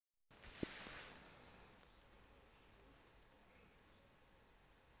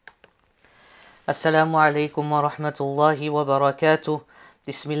السلام عليكم ورحمة الله وبركاته.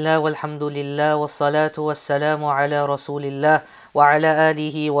 بسم الله والحمد لله والصلاة والسلام على رسول الله وعلى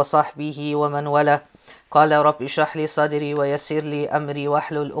آله وصحبه ومن والاه. قال رب اشرح لي صدري ويسر لي أمري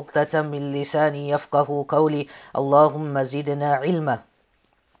واحلل عقدة من لساني يفقه قولي اللهم زدنا علما.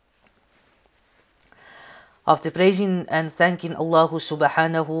 After praising and thanking Allah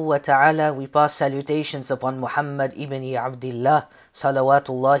subhanahu wa ta'ala, we pass salutations upon Muhammad ibn Abdullah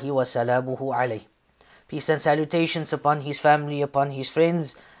salawatullahi wa salamuhu alayh. Peace and salutations upon his family, upon his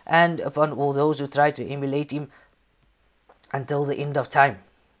friends, and upon all those who try to emulate him until the end of time.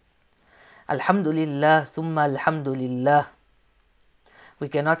 Alhamdulillah, thumma alhamdulillah. We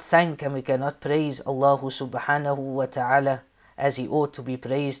cannot thank and we cannot praise Allah subhanahu wa ta'ala as he ought to be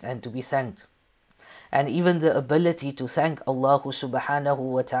praised and to be thanked. And even the ability to thank Allah subhanahu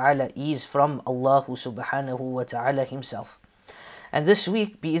wa ta'ala is from Allah subhanahu wa ta'ala himself. And this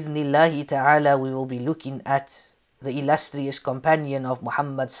week, bi'idhnillahi ta'ala, we will be looking at the illustrious companion of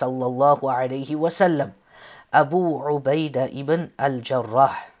Muhammad sallallahu alayhi wasallam, Abu Ubaidah ibn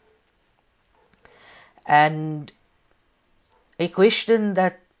al-Jarrah. And a question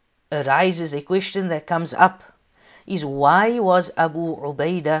that arises, a question that comes up is, why was Abu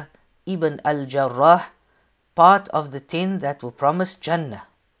Ubaidah ibn al-Jarrah part of the 10 that were promised Jannah?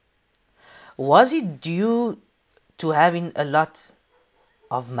 Was it due to having a lot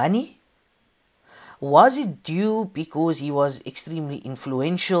of money? Was it due because he was extremely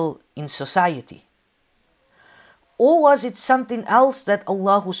influential in society? Or was it something else that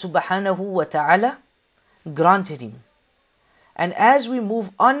Allah subhanahu wa ta'ala granted him? And as we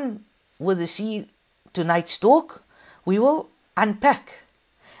move on with the tonight's talk, we will unpack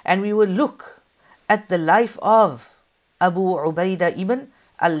and we will look at the life of Abu Ubaidah ibn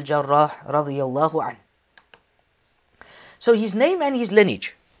al-Jarrah radiyallahu anhu. So his name and his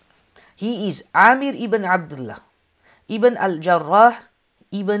lineage. He is Amir ibn Abdullah ibn al-Jarrah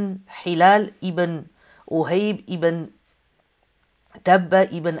ibn Hilal ibn Uhayb ibn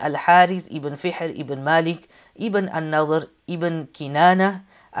Dabba ibn al-Harith ibn Fihr ibn Malik ibn al-Nadhr ibn Kinana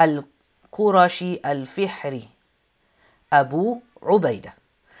al-Qurashi al-Fihri, Abu Ubaidah.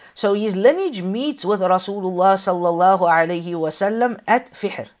 So his lineage meets with Rasulullah sallallahu alayhi wasallam at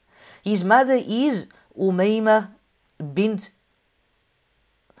Fihr. His mother is Umayma bint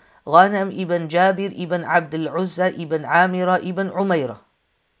Ghanam ibn Jabir ibn Abd al-Uzza ibn Amira ibn Umayra.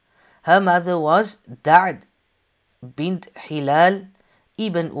 Her mother was Da'd bint Hilal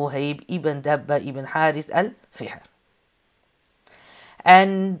ibn Uhayb ibn Dabba ibn Harith al-Fihr.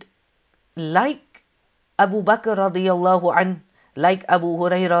 And like Abu Bakr radiyallahu anhu, like Abu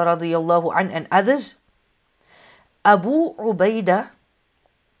Hurairah radiyallahu anhu and others, Abu Ubaidah,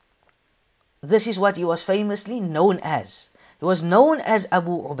 this is what he was famously known as. He was known as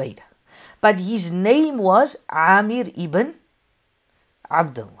Abu Ubaidah, but his name was Amir ibn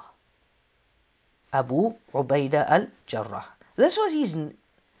Abdullah, Abu Ubaidah al-Jarrah.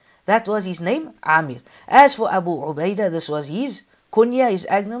 That was his name, Amir. As for Abu Ubaidah, this was his kunya, his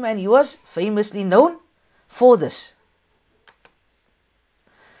agnomen, and he was famously known for this.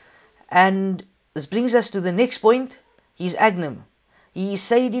 And this brings us to the next point, his agnomen. He is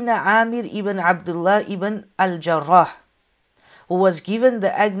Sayyidina Amir ibn Abdullah ibn al-Jarrah, who was given the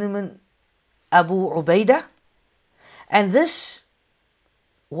agnomen Abu Ubaidah, and this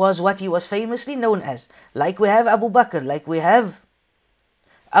was what he was famously known as. Like we have Abu Bakr, like we have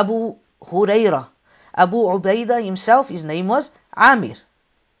Abu Hurairah. Abu Ubaidah himself, his name was Amir,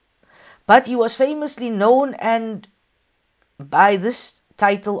 but he was famously known and by this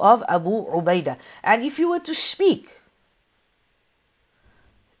title of Abu Ubaidah. And if you were to speak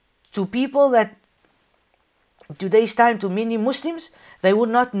to people that today's time, to many Muslims, they would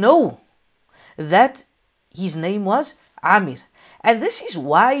not know that his name was Amir. And this is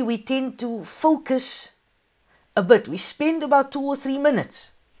why we tend to focus a bit. We spend about 2 or 3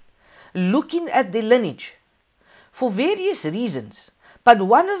 minutes looking at the lineage for various reasons. But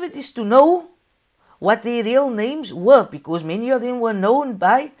one of it is to know what their real names were, because many of them were known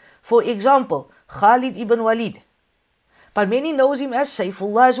by, for example, Khalid ibn Walid. But many knows him as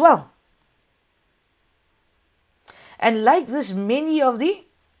Saifullah as well. And like this, many of the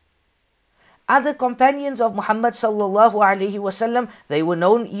other companions of Muhammad sallallahu alayhi wasallam, they were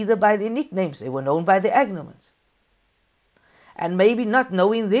known either by their nicknames, they were known by their agnomens, and maybe not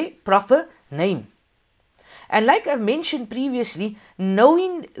knowing their proper name. And like I've mentioned previously,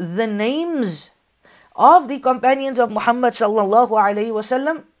 knowing the names of the companions of Muhammad sallallahu alayhi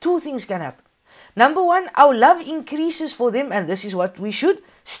wasallam, 2 things can happen. Number 1, our love increases for them, and this is what we should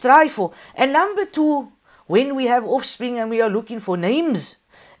strive for. And number 2, when we have offspring and we are looking for names,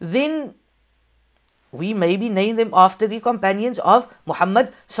 then we maybe name them after the companions of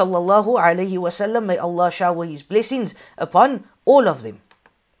Muhammad sallallahu alaihi wasallam. May Allah shower His blessings upon all of them.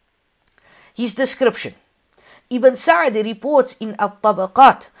 His description. Ibn Sa'd reports in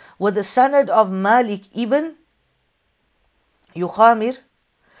At-Tabaqat with the sanad of Malik ibn Yukhamir,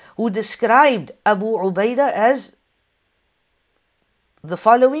 who described Abu Ubaidah as the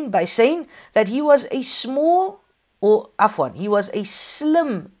following by saying that he was a he was a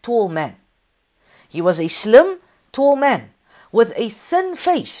slim, tall man. He was a slim, tall man with a thin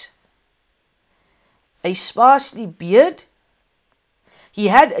face, a sparsely beard. He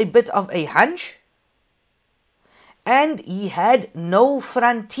had a bit of a hunch, and he had no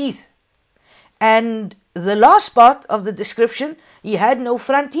front teeth. And the last part of the description, he had no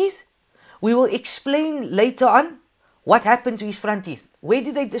front teeth, we will explain later on what happened to his front teeth. Where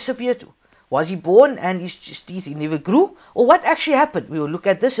did they disappear to? Was he born and his teeth never grew? Or what actually happened? We will look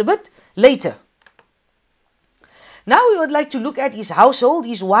at this a bit later. Now we would like to look at his household,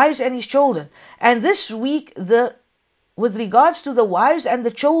 his wives and his children. And this week, with regards to the wives and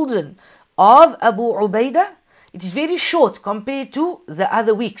the children of Abu Ubaidah, it is very short compared to the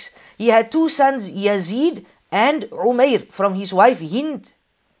other weeks. He had two sons, Yazid and Umair, from his wife Hind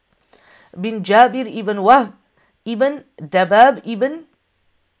bin Jabir ibn Wahb ibn Dabab ibn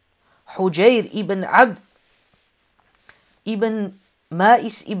Hujair ibn Abd ibn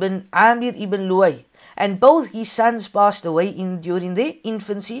Ma'is ibn Amir ibn Luay. And both his sons passed away during their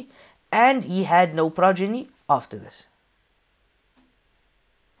infancy, and he had no progeny after this.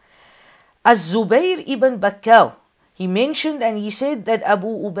 Az-Zubayr ibn Bakkal, he mentioned and he said that Abu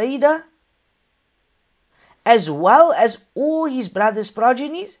Ubaidah, as well as all his brothers'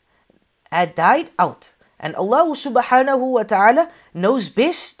 progenies, had died out. And Allah subhanahu wa ta'ala knows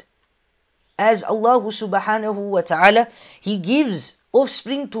best, as Allah subhanahu wa ta'ala, He gives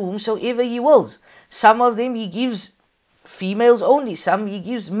offspring to whomsoever He wills. Some of them He gives females only, some He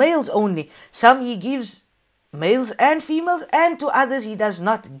gives males only, some He gives males and females, and to others He does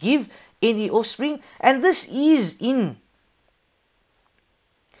not give any offspring. And this is in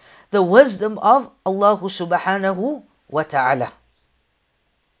the wisdom of Allah subhanahu wa ta'ala.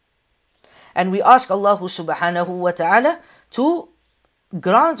 And we ask Allah subhanahu wa ta'ala to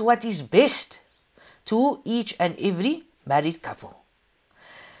grant what is best to each and every married couple.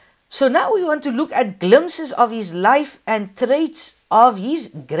 So now we want to look at glimpses of his life and traits of his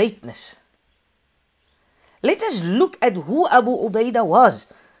greatness. Let us look at who Abu Ubaidah was.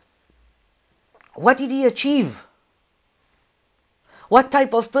 What did he achieve? What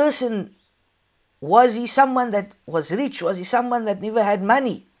type of person was he? Someone that was rich? Was he someone that never had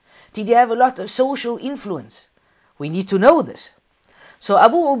money? Did he have a lot of social influence? We need to know this. So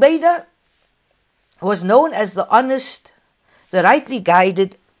Abu Ubaidah was known as the honest, the rightly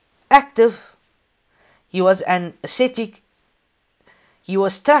guided, active. He was an ascetic. He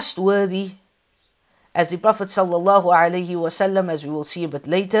was trustworthy, as the Prophet sallallahu alaihi wasallam, as we will see a bit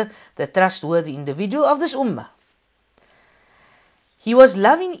later, the trustworthy individual of this ummah. He was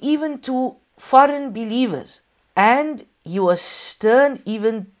loving even to foreign believers, and he was stern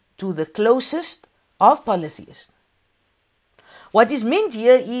even to the closest of polytheists. What is meant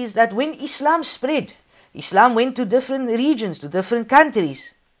here is that when Islam spread, Islam went to different regions, to different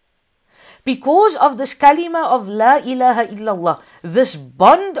countries. Because of this kalima of La ilaha illallah, this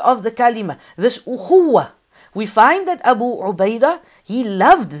bond of the kalima, this ukhuwah, we find that Abu Ubaidah, he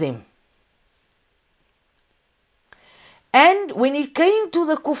loved them. And when it came to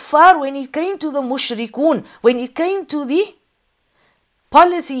the kuffar, when it came to the mushrikun, when it came to the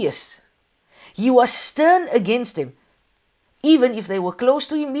polytheists, he was stern against them. Even if they were close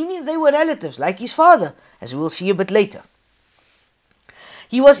to him, meaning they were relatives, like his father, as we will see a bit later.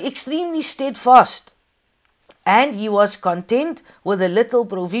 He was extremely steadfast, and he was content with the little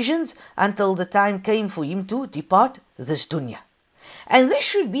provisions until the time came for him to depart this dunya. And this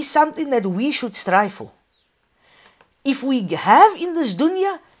should be something that we should strive for. If we have in this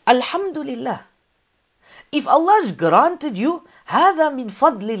dunya, alhamdulillah. If Allah has granted you, هذا من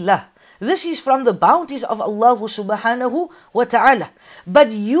فضل الله. This is from the bounties of Allah subhanahu wa ta'ala.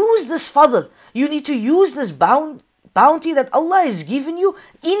 But use this fadl. You need to use this bounty that Allah has given you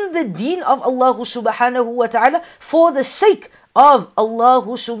in the deen of Allah subhanahu wa ta'ala for the sake of Allah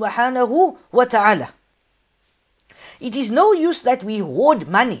subhanahu wa ta'ala. It is no use that we hoard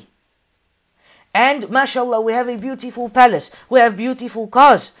money. And mashallah, we have a beautiful palace, we have beautiful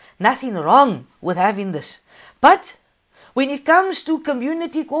cars. Nothing wrong with having this. But when it comes to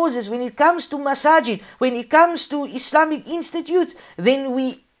community causes, when it comes to masajid, when it comes to Islamic institutes, then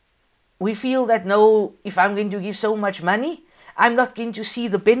we feel that no, if I'm going to give so much money, I'm not going to see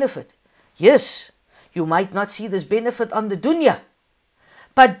the benefit. Yes, You might not see this benefit on the dunya.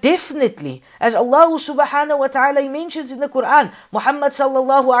 But definitely, as Allah subhanahu wa ta'ala mentions in the Quran, Muhammad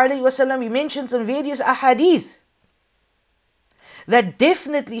sallallahu alayhi wasallam, he mentions in various ahadith, that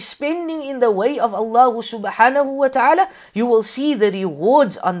definitely spending in the way of Allah subhanahu wa ta'ala, you will see the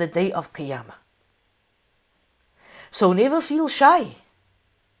rewards on the day of Qiyamah. So never feel shy.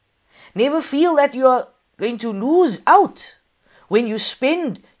 Never feel that you are going to lose out when you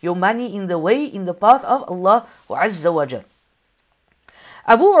spend your money in the way, in the path of Allah Azza wa Jal.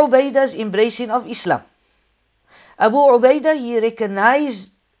 Abu Ubaida's embracing of Islam. Abu Ubaidah, he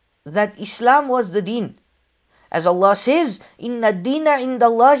recognized that Islam was the deen. As Allah says, Inna dina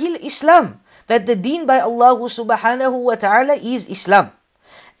indallahi al-Islam, that the deen by Allah subhanahu wa ta'ala is Islam.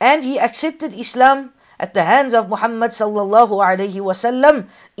 And he accepted Islam at the hands of Muhammad sallallahu alayhi wasallam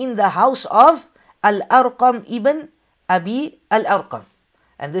in the house of Al-Arqam ibn Abi Al-Arqam.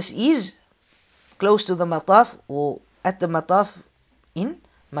 And this is close to the Mataf, or at the Mataf in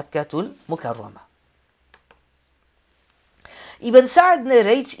Makkatul Mukarramah. Ibn Sa'd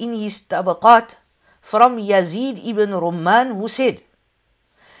narrates in his Tabaqat from Yazid ibn Rumman, who said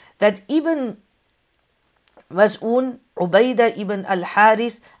that Ibn Mas'un, Ubaidah ibn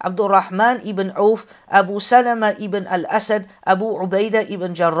al-Harith, Abdul Rahman ibn Auf, Abu Salama ibn al-Asad, Abu Ubaidah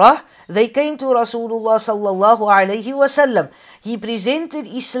ibn Jarrah, they came to Rasulullah sallallahu alayhi wasallam. He presented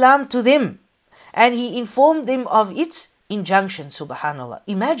Islam to them and he informed them of its injunction. Subhanallah.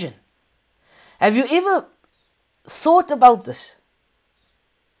 Imagine. Have you ever thought about this?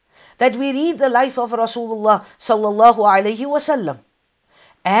 That we read the life of Rasulullah sallallahu alayhi wasallam,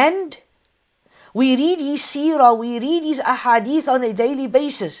 and we read his seerah, we read his ahadith on a daily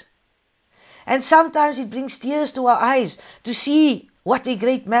basis, and sometimes it brings tears to our eyes to see what a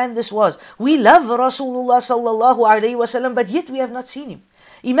great man this was. We love Rasulullah sallallahu alayhi wasallam, but yet we have not seen him.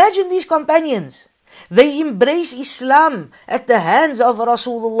 Imagine these companions. They embrace Islam at the hands of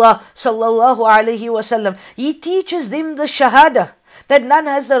Rasulullah sallallahu alayhi wasallam. He teaches them the shahada, that none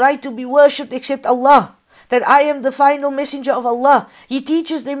has the right to be worshipped except Allah, that I am the final messenger of Allah. He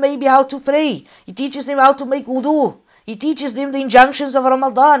teaches them maybe how to pray. He teaches them how to make wudu. He teaches them the injunctions of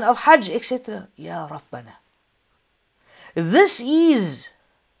Ramadan, of Hajj, etc. Ya Rabbana. This is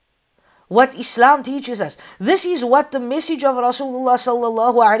what Islam teaches us. This is what the message of Rasulullah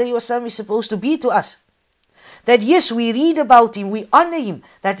sallallahu alaihi wasallam is supposed to be to us. That yes, we read about him, we honor him.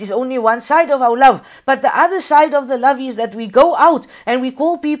 That is only one side of our love. But the other side of the love is that we go out and we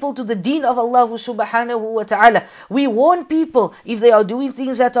call people to the deen of Allah subhanahu wa ta'ala. We warn people if they are doing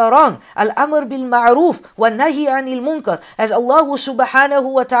things that are wrong. Al-amr bil ma'ruf wa nahi anil munkar. As Allah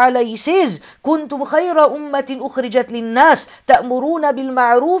subhanahu wa ta'ala, He says, Kuntum khayra ummatin ukhrijat linnas ta'muruna bil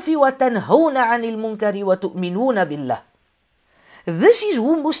ma'rufi wa tanhawna anil munkari wa tu'minuna billah. This is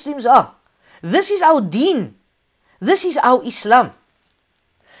who Muslims are. This is our deen. This is our Islam.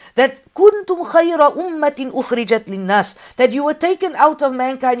 That kuntum khayra ummatin ukhrijat linnas, that you were taken out of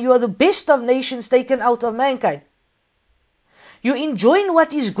mankind, you are the best of nations taken out of mankind. You enjoin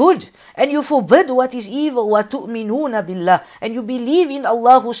what is good and you forbid what is evil. Wa tu'minuna billah, and you believe in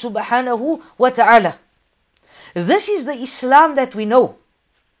Allah subhanahu wa ta'ala. This is the Islam that we know.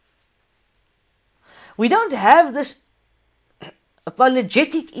 We don't have this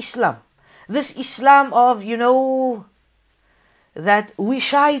apologetic Islam. This Islam of, that we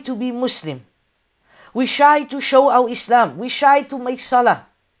shy to be Muslim. We shy to show our Islam. We shy to make salah.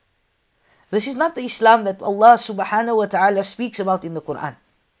 This is not the Islam that Allah subhanahu wa ta'ala speaks about in the Quran.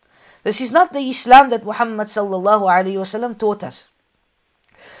 This is not the Islam that Muhammad sallallahu alayhi wasallam taught us.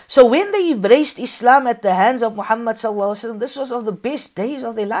 So when they embraced Islam at the hands of Muhammad sallallahu alayhi wasallam, this was of the best days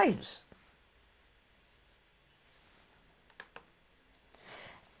of their lives.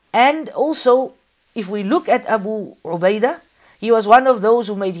 And also, if we look at Abu Ubaidah, he was one of those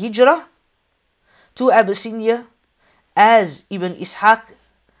who made hijrah to Abyssinia, as Ibn Ishaq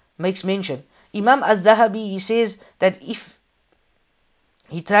makes mention. Imam al-Dhahabi, he says that if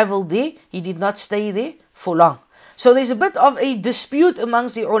he traveled there, he did not stay there for long. So there's a bit of a dispute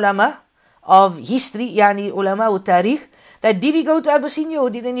amongst the ulama of history, yani ulama al-tarikh, that did he go to Abyssinia or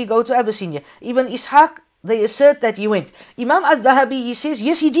didn't he go to Abyssinia? Ibn Ishaq, they assert that he went. Imam al-Dhahabi, he says,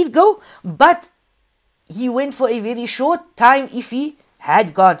 yes, he did go, but he went for a very short time if he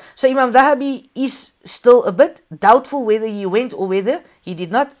had gone. So Imam Dhahabi is still a bit doubtful whether he went or whether he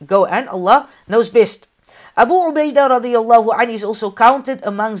did not go, and Allah knows best. Abu Ubaidah radiyallahu anhu is also counted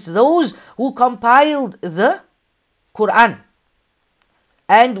amongst those who compiled the Quran.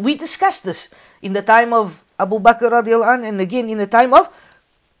 And we discussed this in the time of Abu Bakr radiyallahu anhu, and again in the time of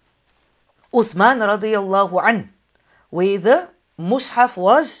Uthman radiyallahu anhu, where the Mus'haf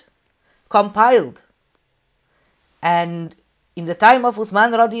was compiled And in the time of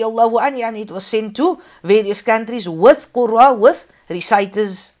Uthman radiallahu anhu, and it was sent to various countries with qurra, with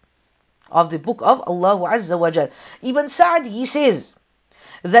reciters of the book of Allah Azza wa Jal. Ibn Sa'd, he says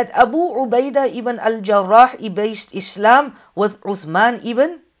that Abu Ubaidah ibn al-Jarrah, he based Islam with Uthman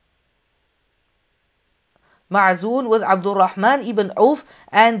ibn Ma'zun, with Abdul Rahman ibn Auf,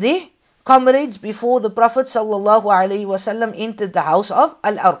 and the comrades before the Prophet sallallahu alaihi wasallam entered the house of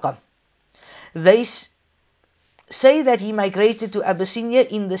Al-Arqam. They say that he migrated to Abyssinia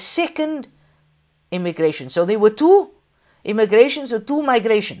in the second immigration. So there were two immigrations or two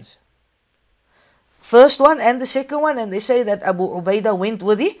migrations. First one and the second one, and they say that Abu Ubaidah went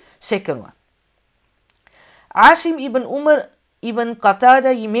with the second one. Asim ibn Umar ibn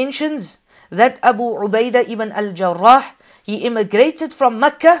Qatada, he mentions that Abu Ubaidah ibn al-Jarrah, he immigrated from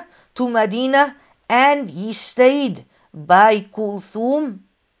Mecca to Medina, and he stayed by Kulthum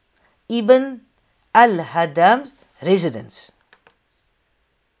ibn al-Hadam's residence.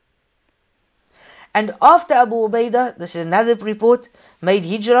 And after Abu Ubaidah, this is another report, made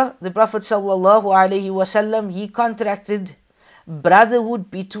hijrah, the Prophet sallallahu alaihi wasallam, he contracted brotherhood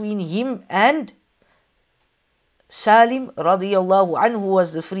between him and Salim radiyallahu anhu, who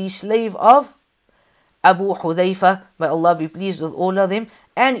was the free slave of Abu Hudhayfa, may Allah be pleased with all of them,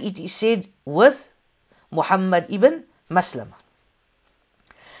 and it is said with Muhammad ibn Maslama.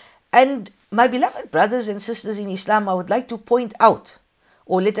 And my beloved brothers and sisters in Islam, I would like to point out,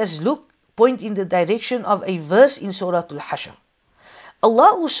 or let us point in the direction of a verse in Surah Al-Hashr.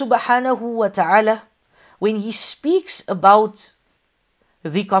 Allah subhanahu wa ta'ala, when He speaks about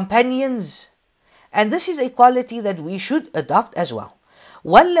the companions, and this is a quality that we should adopt as well.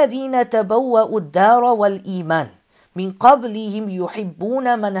 وَالَّذِينَ تَبَوَّأُوا الدَّارَ وَالْإِيمَانَ مِنْ قَبْلِهِمْ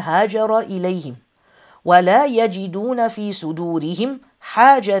يُحِبُّونَ مَنْ هَاجَرَ إِلَيْهِمْ وَلَا يَجِدُونَ فِي صُدُورِهِمْ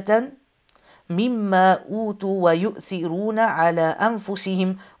حَاجَةً مِمَّا أُوتُوا وَيُؤْثِرُونَ عَلَى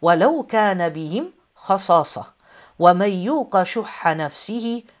أَنفُسِهِمْ وَلَوْ كَانَ بِهِمْ خَصَاصَةٌ وَمَنْ يُوقَ شُحَّ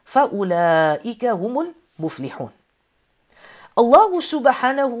نَفْسِهِ فَأُولَئِكَ هُمُ الْمُفْلِحُونَ. Allah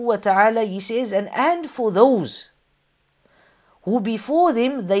subhanahu wa ta'ala, He says, and for those who before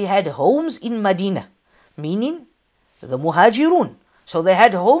them they had homes in Medina, meaning the Muhajirun. So they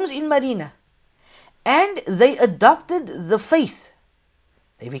had homes in Medina, and they adopted the faith.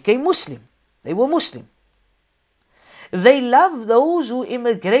 They became Muslim. They were Muslim. They love those who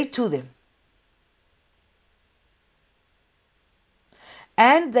immigrate to them,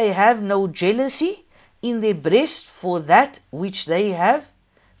 and they have no jealousy in their breast for that which they have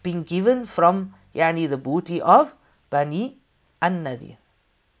been given from the booty of Bani An-Nadir.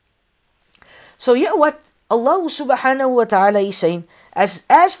 So here what Allah subhanahu wa ta'ala is saying,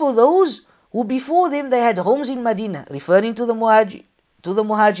 as for those who before them they had homes in Medina, referring to the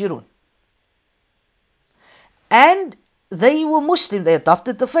Muhajirun, and they were Muslim, they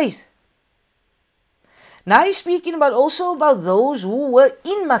adopted the faith. Now He's speaking also about those who were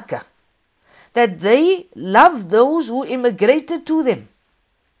in Mecca, that they loved those who immigrated to them.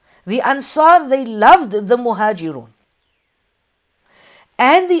 The Ansar, they loved the Muhajirun.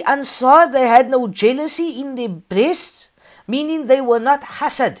 And the Ansar, they had no jealousy in their breasts, meaning they were not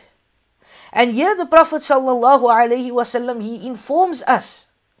hasad. And here the Prophet sallallahu alaihi wasallam, he informs us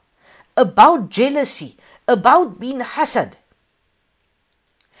about jealousy, about being hasad.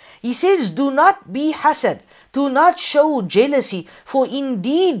 He says, do not be hasad, do not show jealousy, for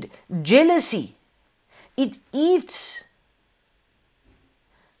indeed jealousy, it eats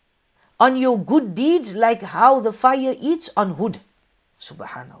on your good deeds like how the fire eats on wood.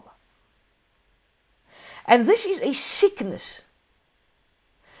 Subhanallah. And this is a sickness.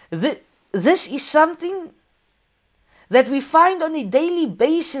 This is something that we find on a daily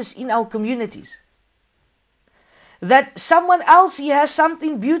basis in our communities. That someone else, he has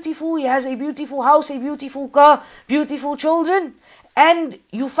something beautiful, he has a beautiful house, a beautiful car, beautiful children, and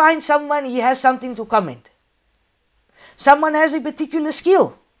you find someone, he has something to comment. Someone has a particular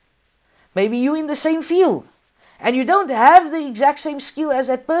skill. Maybe you in the same field, and you don't have the exact same skill as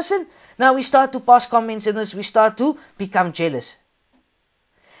that person. Now we start to pass comments in this, we start to become jealous.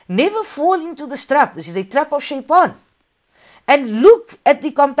 Never fall into this trap. This is a trap of shaitan. And look at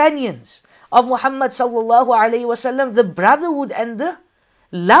the companions of Muhammad sallallahu alaihi wasallam, the brotherhood and the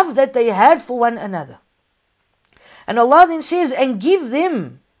love that they had for one another. And Allah then says, and give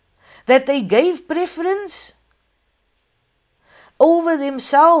them that they gave preference over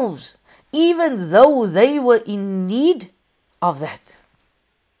themselves, even though they were in need of that.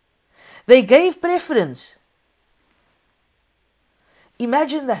 They gave preference.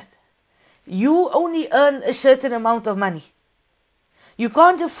 Imagine that. You only earn a certain amount of money. You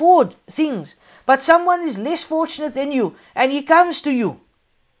can't afford things, but someone is less fortunate than you, and he comes to you.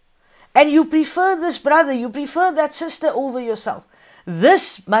 And you prefer this brother, you prefer that sister over yourself.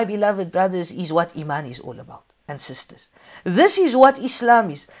 This, my beloved brothers, is what Iman is all about, and sisters. This is what Islam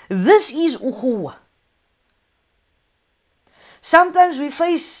is. This is ukhuwah. Sometimes we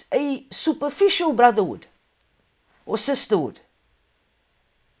face a superficial brotherhood or sisterhood.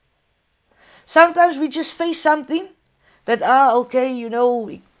 Sometimes we just face something that, okay,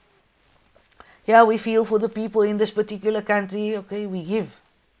 we feel for the people in this particular country, okay, we give.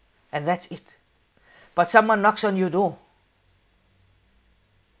 And that's it. But someone knocks on your door,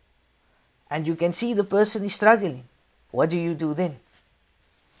 and you can see the person is struggling. What do you do then?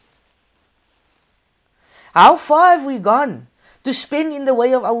 How far have we gone to spend in the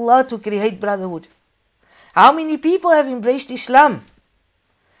way of Allah to create brotherhood? How many people have embraced Islam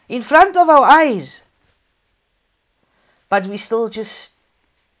in front of our eyes, but we still just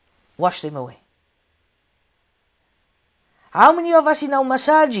wash them away? How many of us in our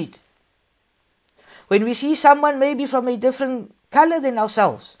masajid, when we see someone maybe from a different color than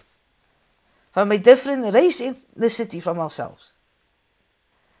ourselves, from a different race, ethnicity from ourselves,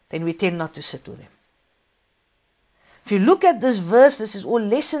 then we tend not to sit with them? If you look at this verse, this is all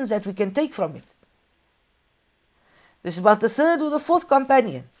lessons that we can take from it. This is about the third or the fourth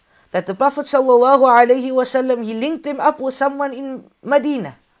companion that the Prophet ﷺ, he linked them up with someone in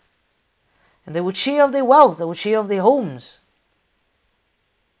Medina. And they would share of their wealth, they would share of their homes.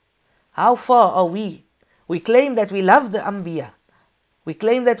 How far are we? We claim that we love the Anbiya. We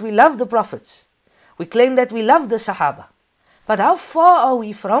claim that we love the Prophets. We claim that we love the Sahaba. But how far are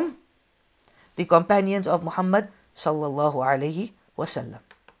we from the companions of Muhammad sallallahu alayhi wasallam?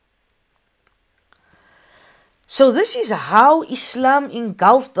 So this is how Islam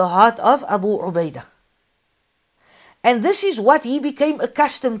engulfed the heart of Abu Ubaidah. And this is what he became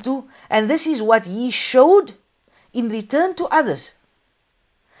accustomed to, and this is what he showed in return to others.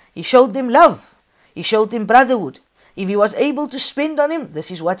 He showed them love. He showed them brotherhood. If he was able to spend on him, this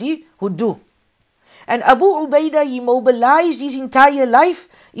is what he would do. And Abu Ubaidah, he mobilized his entire life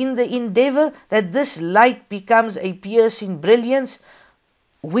in the endeavor that this light becomes a piercing brilliance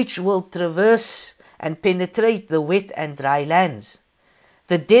which will traverse and penetrate the wet and dry lands,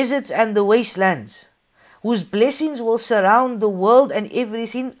 the deserts and the wastelands, whose blessings will surround the world and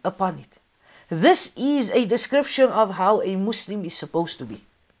everything upon it. This is a description of how a Muslim is supposed to be.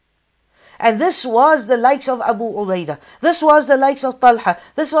 And this was the likes of Abu Ubaidah. This was the likes of Talha.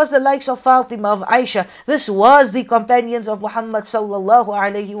 This was the likes of Fatima, of Aisha. This was the companions of Muhammad sallallahu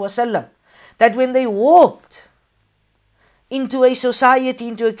alayhi wasallam. That when they walked into a society,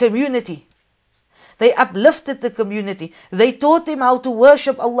 into a community, they uplifted the community. They taught them how to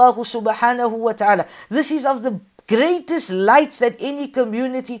worship Allah subhanahu wa ta'ala. This is of the greatest lights that any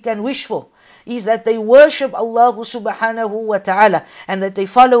community can wish for, is that they worship Allah subhanahu wa ta'ala and that they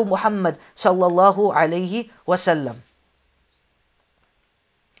follow Muhammad sallallahu alayhi wasallam.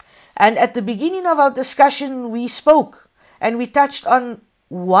 And at the beginning of our discussion we spoke and we touched on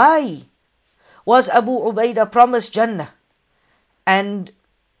why was Abu Ubaidah promised Jannah, and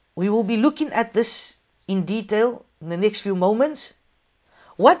we will be looking at this in detail in the next few moments.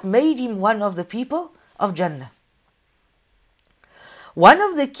 What made him one of the people of Jannah? One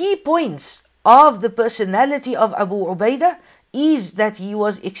of the key points of the personality of Abu Ubaidah is that he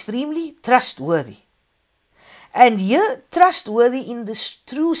was extremely trustworthy. And here, trustworthy in this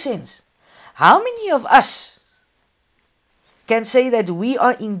true sense. How many of us can say that we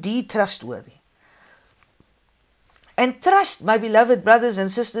are indeed trustworthy? And trust, my beloved brothers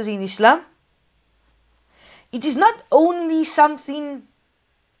and sisters in Islam, it is not only something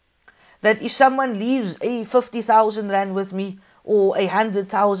that if someone leaves a 50,000 rand with me, or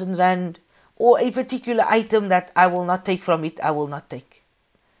 100,000 rand, or a particular item that I will not take from it, I will not take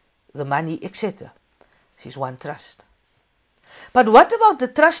the money, etc. This is one trust. But what about the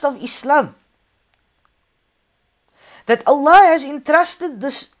trust of Islam? That Allah has entrusted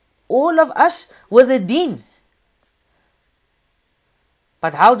all of us with a deen.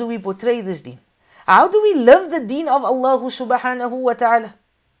 But how do we portray this deen? How do we live the deen of Allah subhanahu wa ta'ala?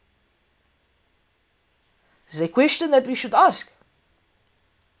 This is a question that we should ask.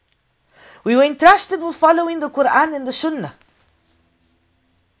 We were entrusted with following the Quran and the Sunnah.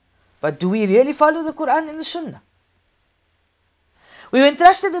 But do we really follow the Quran and the Sunnah? We were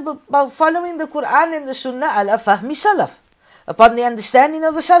entrusted about following the Quran and the Sunnah ala fahmi salaf, upon the understanding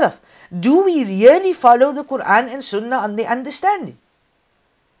of the salaf. Do we really follow the Quran and Sunnah on the understanding?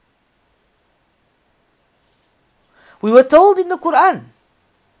 We were told in the Quran,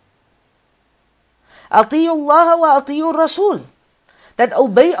 أطيعوا الله وأطيعوا الرسول, that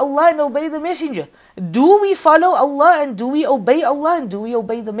obey Allah and obey the Messenger. Do we follow Allah and do we obey Allah and do we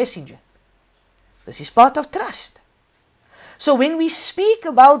obey the Messenger? This is part of trust. So when we speak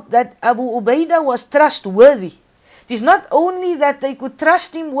about that Abu Ubaidah was trustworthy, it is not only that they could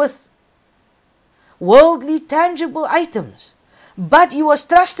trust him with worldly, tangible items, but he was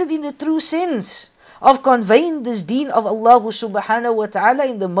trusted in the true sense of conveying this deen of Allah subhanahu wa ta'ala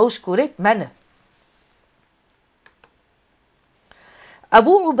in the most correct manner.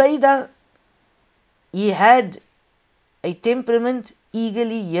 Abu Ubaidah, he had a temperament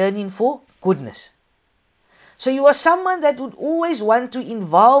eagerly yearning for goodness. So he was someone that would always want to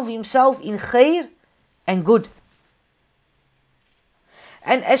involve himself in khair and good.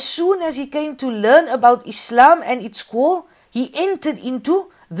 And as soon as he came to learn about Islam and its call, he entered into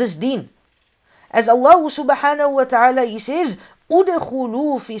this deen. As Allah subhanahu wa ta'ala, He says,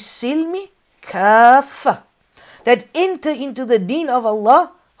 "Udkhulu fi silmi kaffa," that enter into the deen of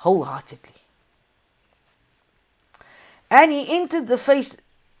Allah wholeheartedly. And he entered the faith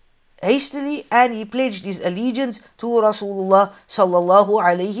hastily and he pledged his allegiance to Rasulullah sallallahu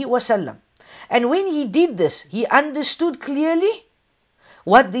alayhi wasallam. And when he did this, he understood clearly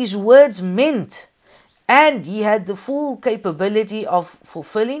what these words meant, and he had the full capability of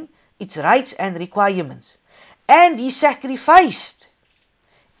fulfilling its rights and requirements. And he sacrificed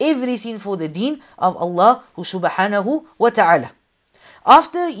everything for the deen of Allah subhanahu wa ta'ala.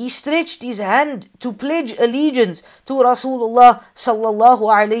 After he stretched his hand to pledge allegiance to Rasulullah sallallahu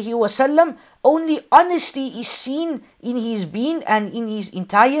alayhi wasallam, only honesty is seen in his being and in his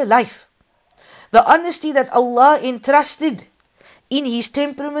entire life. The honesty that Allah entrusted in his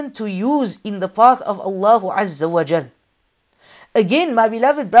temperament to use in the path of Allah Azza wa Jal. Again, my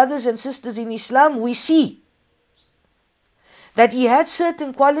beloved brothers and sisters in Islam, we see that he had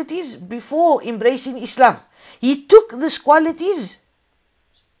certain qualities before embracing Islam. He took these qualities,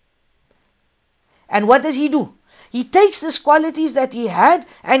 and what does he do? He takes these qualities that he had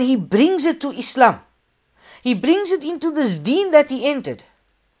and he brings it to Islam. He brings it into this deen that he entered.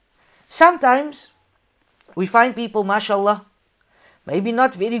 Sometimes we find people, mashallah, maybe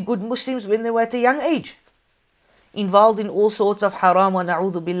not very good Muslims when they were at a young age, involved in all sorts of haram wa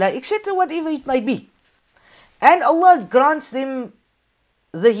na'udhu billah, etc., whatever it might be. And Allah grants them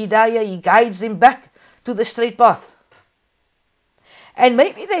the hidayah, He guides them back to the straight path. And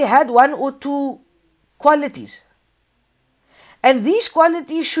maybe they had one or two qualities. And these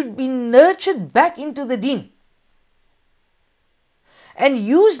qualities should be nurtured back into the deen. And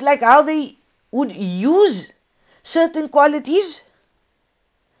used like how they would use certain qualities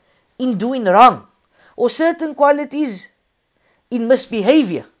in doing wrong, or certain qualities in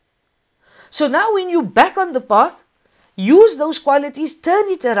misbehavior. So now when you're back on the path, use those qualities, turn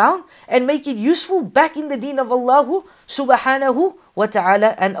it around and make it useful back in the deen of Allah subhanahu wa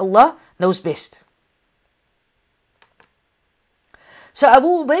ta'ala, and Allah knows best. So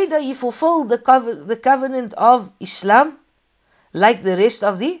Abu Ubaidah, he fulfilled the covenant of Islam like the rest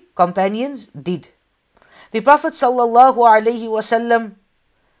of the companions did. The Prophet sallallahu alaihi wasallam,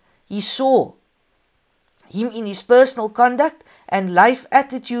 he saw him in his personal conduct and life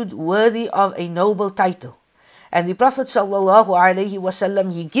attitude worthy of a noble title. And the Prophet sallallahu alaihi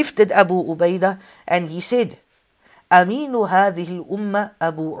wasallam, he gifted Abu Ubaidah and he said, "Aminu hadhihi al-umma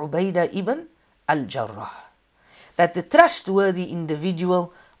Abu Ubaidah ibn al-Jarrah," that the trustworthy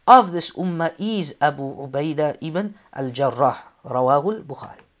individual of this ummah is Abu Ubaidah ibn al-Jarrah. Rawahul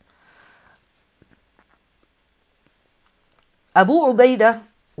Bukhari. Abu Ubaidah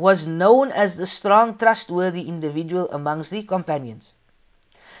was known as the strong, trustworthy individual amongst the companions.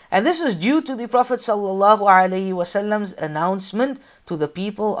 And this was due to the Prophet sallallahu alaihi wasallam's announcement to the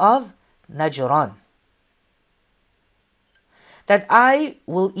people of Najran, that I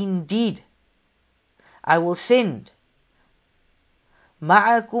will send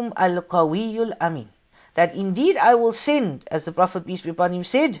ma'akum al-qawiyul amin, that indeed I will send, as the Prophet peace be upon him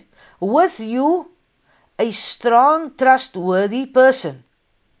said, with you a strong, trustworthy person.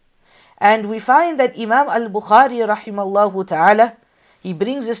 And we find that Imam al-Bukhari rahimallahu ta'ala, he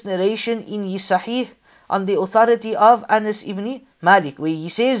brings this narration in his Sahih on the authority of Anas ibn Malik, where he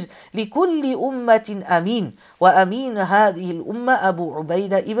says, لِكُلِّ أُمَّةٍ أَمِينٌ وَأَمِينُ هَذِهِ الْأُمَّةِ أَبُو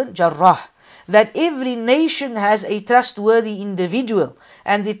عُبَيْدَةَ ibn Jarrah, that every nation has a trustworthy individual,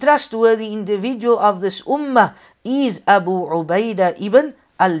 and the trustworthy individual of this ummah is Abu Ubaidah ibn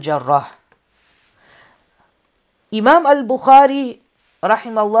al-Jarrah. Imam al-Bukhari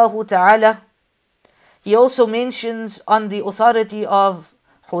rahimallahu ta'ala, he also mentions on the authority of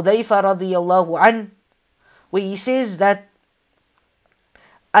Hudayfa radiyallahu an, where he says that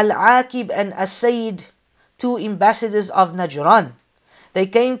Al-Aqib and As-Sayyid, two ambassadors of Najran, They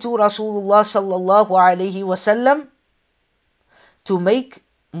came to Rasulullah sallallahu alayhi wasallam to make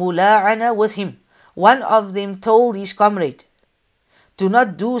mula'ana with him. One of them told his comrade, do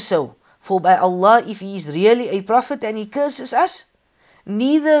not do so, for by Allah, if he is really a prophet and he curses us,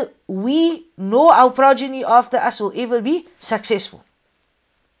 neither we nor our progeny after us will ever be successful.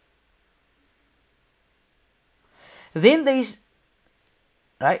 Then they,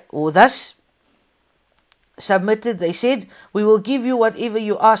 thus submitted, they said, we will give you whatever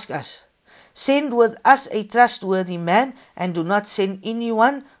you ask us. Send with us a trustworthy man, and do not send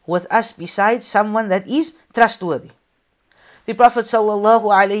anyone with us besides someone that is trustworthy. The Prophet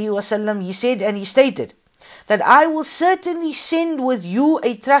ﷺ, he said and he stated that I will certainly send with you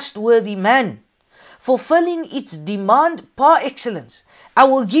a trustworthy man, fulfilling its demand par excellence. I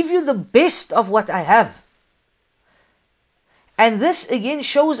will give you the best of what I have. And this again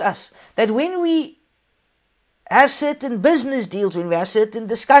shows us that when we have certain business deals, when we have certain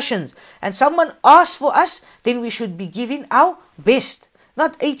discussions, and someone asks for us, then we should be giving our best.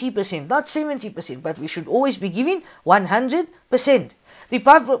 Not 80%, not 70%, but we should always be giving 100%.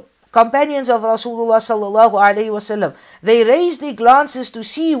 The companions of Rasulullah sallallahu alaihi wasallam, they raised their glances to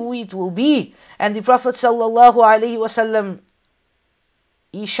see who it will be, and the Prophet sallallahu alaihi wasallam,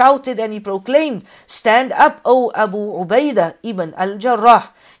 he shouted and he proclaimed, stand up, O Abu Ubaidah ibn al-Jarrah.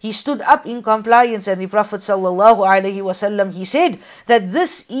 He stood up in compliance, and the Prophet sallallahu alaihi wasallam, he said that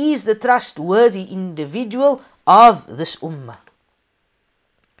this is the trustworthy individual of this ummah.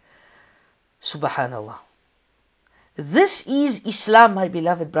 Subhanallah. This is Islam, my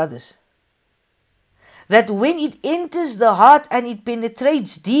beloved brothers. That when it enters the heart and it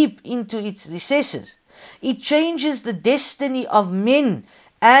penetrates deep into its recesses, it changes the destiny of men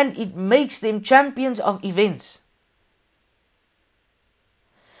and it makes them champions of events.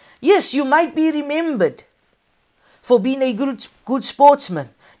 Yes, you might be remembered for being a good sportsman.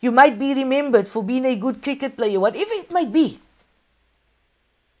 You might be remembered for being a good cricket player, whatever it might be.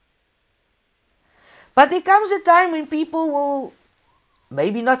 But there comes a time when people will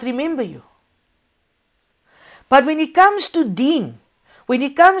maybe not remember you. But when it comes to Deen, when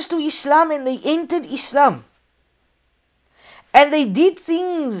it comes to Islam and they entered Islam, and they did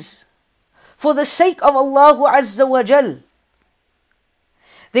things for the sake of Allah Azza wa Jal,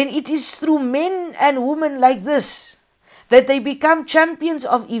 then it is through men and women like this that they become champions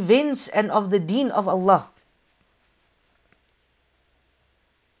of events and of the Deen of Allah.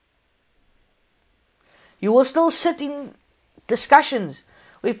 You will still sit in discussions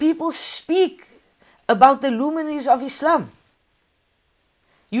where people speak about the luminaries of Islam.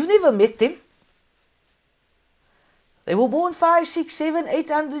 You've never met them. They were born 5, 6, 7,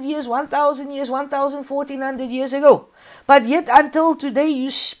 800 years, 1,000 years, 1,000, 1,400 years ago. But yet until today you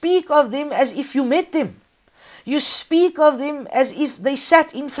speak of them as if you met them. You speak of them as if they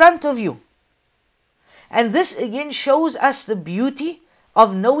sat in front of you. And this again shows us the beauty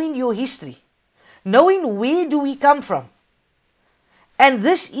of knowing your history. Knowing where do we come from. And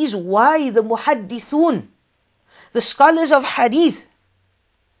this is why the muhaddithun, the scholars of hadith,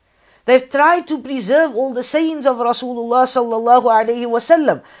 they've tried to preserve all the sayings of Rasulullah sallallahu alaihi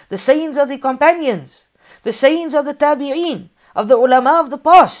wasallam, the sayings of the companions, the sayings of the tabi'een, of the ulama of the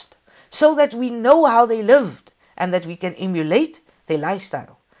past, so that we know how they lived and that we can emulate their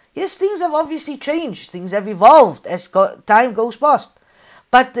lifestyle. Yes, things have obviously changed, things have evolved as time goes past.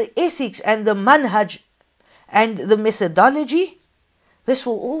 But the ethics and the manhaj and the methodology, this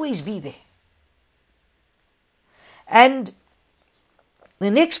will always be there. And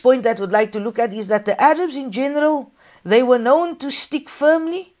the next point that I would like to look at is that the Arabs in general, they were known to stick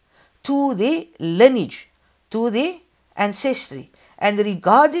firmly to their lineage, to their ancestry, and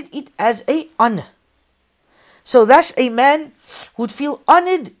regarded it as an honor. So thus a man would feel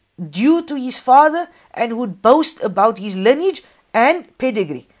honored due to his father and would boast about his lineage and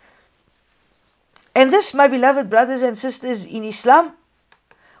pedigree. And this, my beloved brothers and sisters in Islam,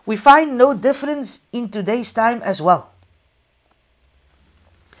 we find no difference in today's time as well.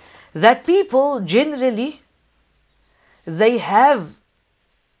 That people generally, they have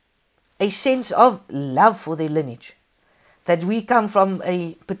a sense of love for their lineage. That we come from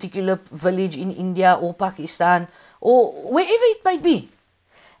a particular village in India or Pakistan or wherever it might be.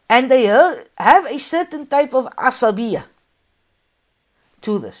 And they have a certain type of asabiyah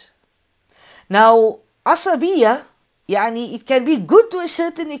to this. Now, asabiyah, it can be good to a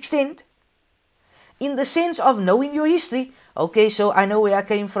certain extent in the sense of knowing your history. Okay, so I know where I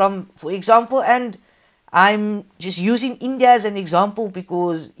came from, for example, and I'm just using India as an example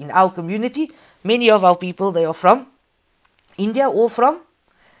because in our community, many of our people, they are from India or from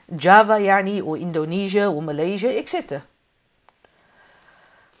Java, or Indonesia or Malaysia, etc.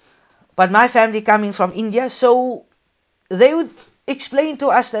 but my family coming from India, so they would explain to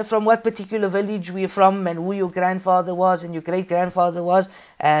us that from what particular village we're from and who your grandfather was and your great-grandfather was,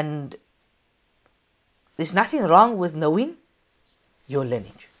 and there's nothing wrong with knowing your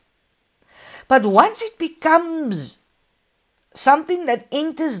lineage. But once it becomes something that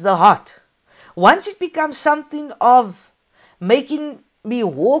enters the heart, once it becomes something of making me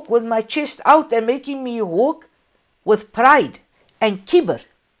walk with my chest out and making me walk with pride and kibr.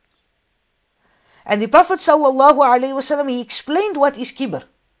 And the Prophet ﷺ, he explained what is kibr.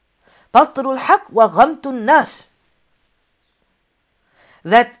 بَطْرُ الْحَقِّ وَغَمْتُ النَّاسِ.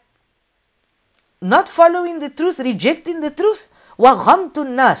 That not following the truth, rejecting the truth, وَغَمْتُ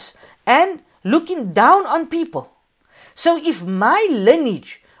النَّاسِ, and looking down on people. So if my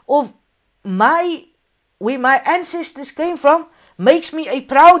lineage of where my ancestors came from makes me a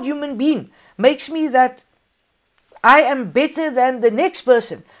proud human being, makes me that I am better than the next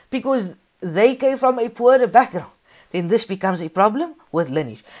person because they came from a poorer background, then this becomes a problem with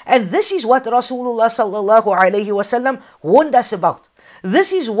lineage. And this is what Rasulullah sallallahu alaihi wasallam warned us about.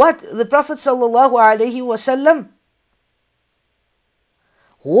 This is what the Prophet sallallahu alaihi wasallam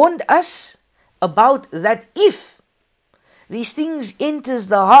warned us about, that if these things enters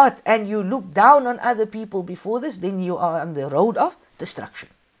the heart and you look down on other people before this, then you are on the road of destruction.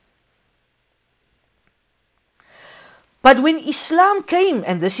 But when Islam came,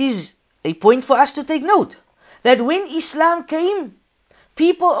 and this is a point for us to take note, that when Islam came,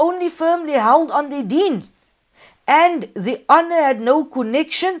 people only firmly held on their deen, and the honor had no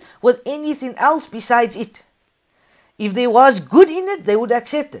connection with anything else besides it. If there was good in it, they would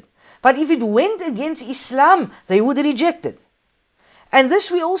accept it. But if it went against Islam, they would reject it. And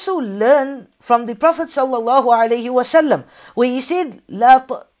this we also learn from the Prophet sallallahu alaihi wasallam, where he said, لا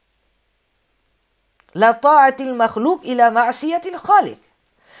طاعة المخلوق إلى معصية الخالق.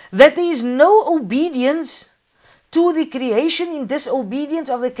 That there is no obedience to the creation in disobedience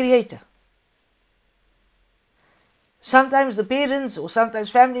of the Creator. Sometimes the parents or sometimes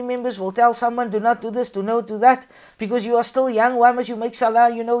family members will tell someone, do not do this, do not do that, because you are still young. Why must you make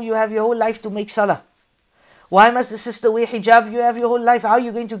salah? You know, you have your whole life to make salah. Why must the sister wear hijab? You have your whole life. How are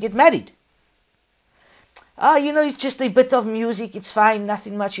you going to get married? It's just a bit of music. It's fine,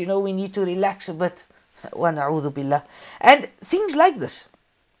 nothing much. We need to relax a bit. Wa na'udhu billah. And things like this.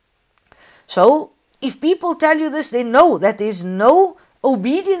 So, if people tell you this, they know that there is no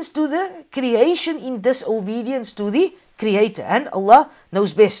obedience to the creation in disobedience to the Creator, and Allah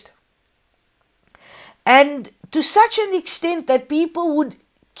knows best. And to such an extent that people would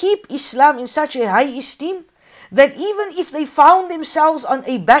keep Islam in such a high esteem that even if they found themselves on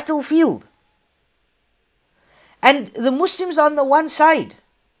a battlefield and the Muslims on the one side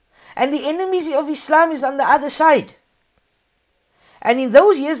and the enemies of Islam is on the other side, and in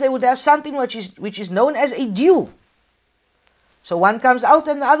those years they would have something which is known as a duel. So one comes out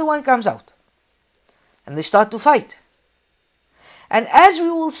and the other one comes out. And they start to fight. And as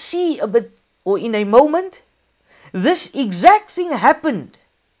we will see a bit, or in a moment, this exact thing happened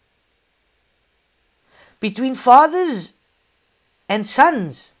between fathers and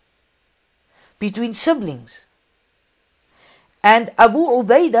sons, between siblings. And Abu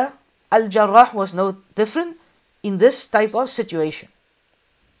Ubaidah al-Jarrah was no different in this type of situation.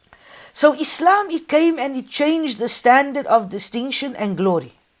 So Islam, it came and it changed the standard of distinction and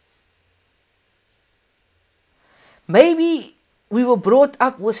glory. Maybe we were brought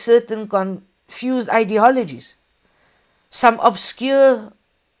up with certain confused ideologies, some obscure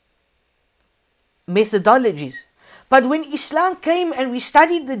methodologies. But when Islam came and we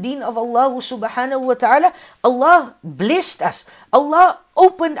studied the deen of Allah subhanahu wa ta'ala, Allah blessed us. Allah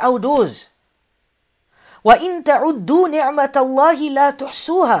opened our doors. وَإِن تَعُدُّوا نِعْمَةَ اللَّهِ لَا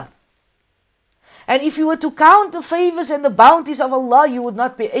تُحْصُوهَا. And if you were to count the favors and the bounties of Allah, you would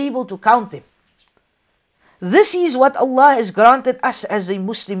not be able to count them. This is what Allah has granted us as a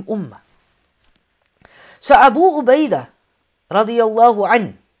Muslim ummah. So Abu Ubaidah radiyallahu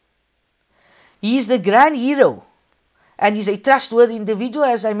anhu, he is the grand hero and he's a trustworthy individual,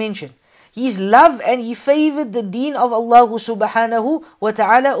 as I mentioned. He loved and he favored the deen of Allah subhanahu wa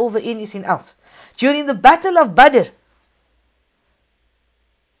ta'ala over anything else. During the battle of Badr,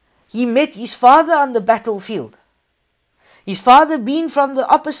 he met his father on the battlefield. His father being from the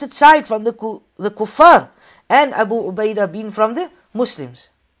opposite side, from the kuffar, and Abu Ubaidah being from the Muslims.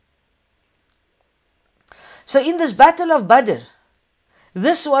 So in this battle of Badr,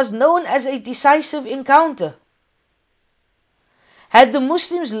 this was known as a decisive encounter. Had the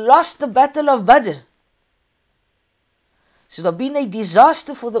Muslims lost the battle of Badr, it would have been a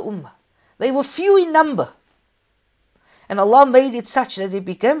disaster for the ummah. They were few in number. And Allah made it such that they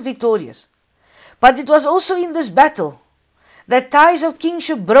became victorious. But it was also in this battle that ties of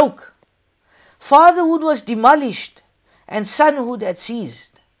kingship broke. Fatherhood was demolished and sonhood had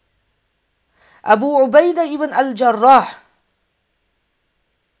ceased. Abu Ubaidah ibn al-Jarrah,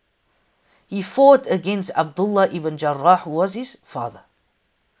 he fought against Abdullah ibn Jarrah, who was his father.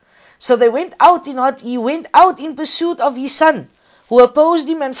 So he went out in pursuit of his son, who opposed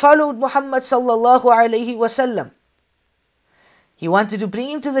him and followed Muhammad sallallahu alayhi wasallam. He wanted to bring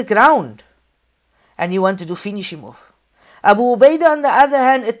him to the ground, and he wanted to finish him off. Abu Ubaidah, on the other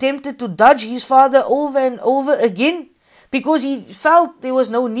hand, attempted to dodge his father over and over again, because he felt there was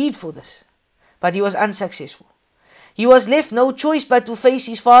no need for this. But he was unsuccessful. He was left no choice but to face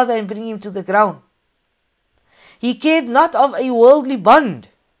his father and bring him to the ground. He cared not of a worldly bond.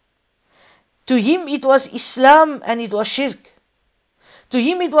 To him it was Islam and it was shirk. To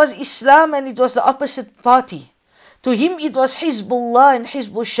him it was Islam and it was the opposite party. To him it was Hizbullah and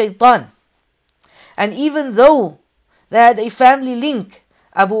Hizbul Shaitan. And even though they had a family link,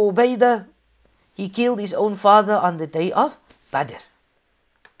 Abu Ubaidah, he killed his own father on the day of Badr.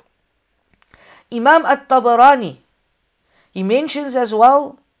 Imam At-Tabarani, he mentions as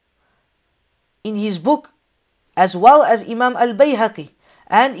well in his book, as well as Imam Al-Bayhaqi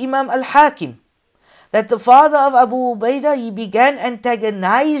and Imam Al-Hakim, that the father of Abu Ubaidah, he began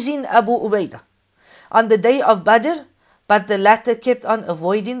antagonizing Abu Ubaidah on the day of Badr, but the latter kept on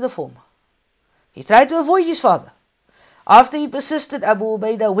avoiding the former. He tried to avoid his father. After he persisted, Abu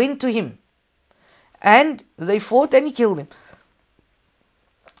Ubaidah went to him, and they fought and he killed him.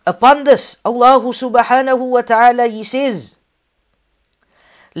 Upon this, Allah subhanahu wa ta'ala, he says,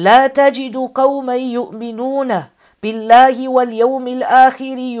 لا تجد قوما يؤمنون بالله واليوم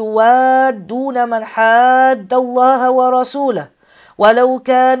الآخر يوادون من حاد الله ورسوله ولو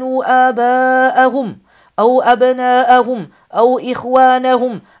كانوا آباءهم أو أبناءهم أو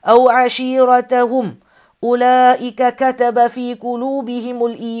إخوانهم أو عشيرتهم أولئك كتب في قلوبهم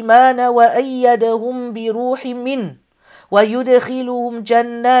الإيمان وأيدهم بروح منه ويدخلهم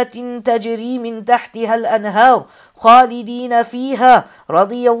جنات تجري من تحتها الأنهار خالدين فيها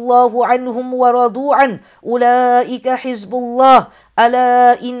رضي الله عنهم ورضوا عنه أولئك حزب الله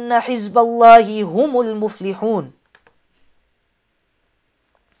ألا إن حزب الله هم المفلحون.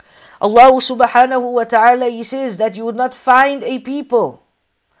 Allah subhanahu wa ta'ala, he says that you would not find a people,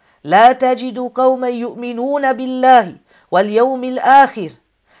 لا تجد قوما يؤمنون بالله واليوم الآخر,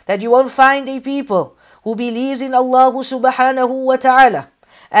 that you won't find a people who believes in Allah subhanahu wa ta'ala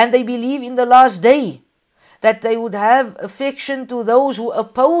and they believe in the last day, that they would have affection to those who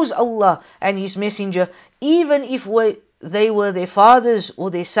oppose Allah and His Messenger, even if they were their fathers or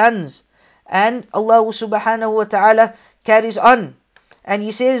their sons. And Allah subhanahu wa ta'ala carries on, and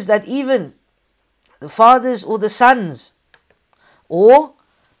He says that even the fathers or the sons, or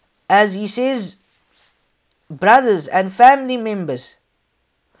as He says, brothers and family members,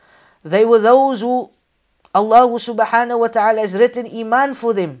 they were those who Allah subhanahu wa ta'ala has written Iman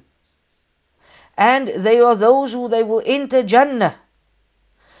for them. And they are those who they will enter Jannah.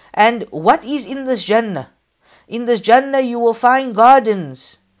 And what is in this Jannah? In this Jannah you will find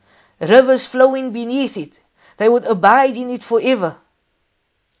gardens, rivers flowing beneath it. They would abide in it forever.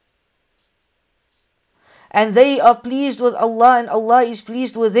 And they are pleased with Allah and Allah is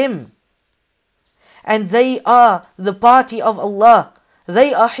pleased with them. And they are the party of Allah.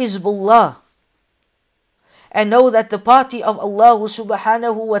 They are Hizbullah. And know that the party of Allah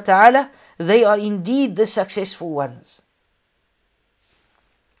subhanahu wa ta'ala, they are indeed the successful ones.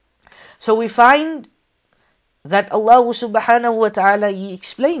 So we find that Allah subhanahu wa ta'ala, He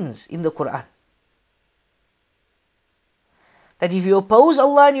explains in the Quran that if you oppose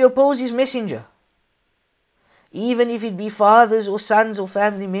Allah and you oppose His Messenger, even if it be fathers or sons or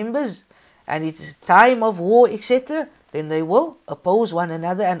family members, and it's time of war, etc., then they will oppose one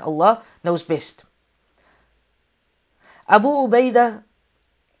another and Allah knows best. Abu Ubaidah,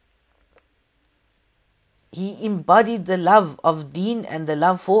 he embodied the love of Deen and the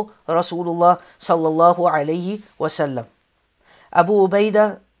love for Rasulullah sallallahu alayhi wasallam. Abu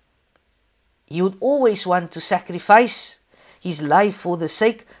Ubaidah, he would always want to sacrifice his life for the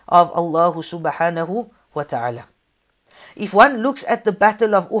sake of Allah subhanahu wa ta'ala. If one looks at the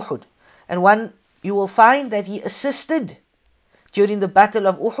battle of Uhud, and you will find that he assisted during the battle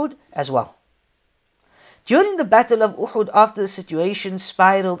of Uhud as well. During the battle of Uhud, after the situation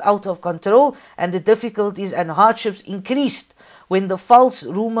spiraled out of control and the difficulties and hardships increased, when the false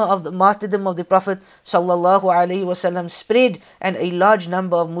rumor of the martyrdom of the Prophet sallallahu alaihi wasallam spread and a large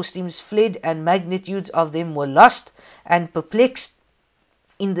number of Muslims fled and magnitudes of them were lost and perplexed,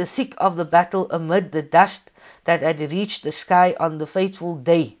 in the thick of the battle amid the dust that had reached the sky on the fateful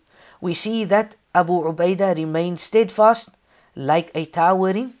day, we see that Abu Ubaidah remained steadfast like a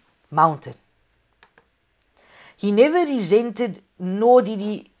towering mountain. He never resented, nor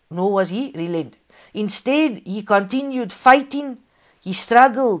was he relent. Instead, he continued fighting. He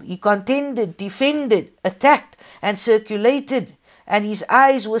struggled, he contended, defended, attacked, and circulated. And his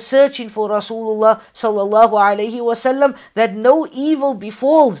eyes were searching for Rasulullah sallallahu alaihi wasallam, that no evil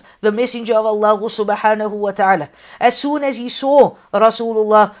befalls the Messenger of Allah subhanahu wa ta'ala. As soon as he saw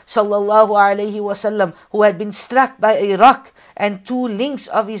Rasulullah sallallahu alaihi wasallam, who had been struck by a rock and two links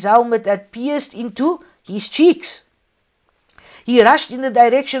of his helmet had pierced into his cheeks, he rushed in the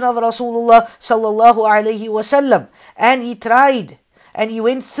direction of Rasulullah sallallahu alaihi wasallam, and he tried, and he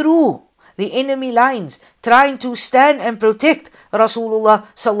went through the enemy lines, trying to stand and protect Rasulullah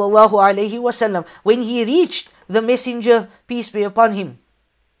sallallahu alaihi wasallam. When he reached the Messenger, peace be upon him,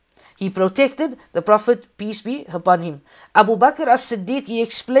 he protected the Prophet, peace be upon him. Abu Bakr as-Siddiq, he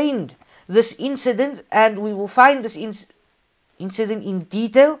explained this incident, and we will find this incident in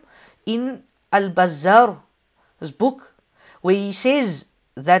detail in Al-Bazzar, this book, where he says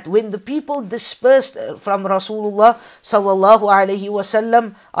that when the people dispersed from Rasulullah sallallahu alaihi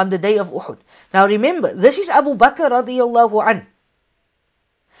wasallam on the day of Uhud. Now remember, this is Abu Bakr radiyallahu an,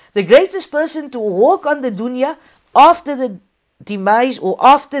 the greatest person to walk on the dunya after the demise or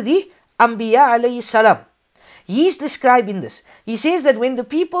after the Anbiya alayhi salam. He's describing this. He says that when the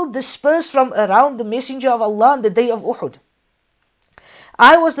people dispersed from around the Messenger of Allah on the day of Uhud,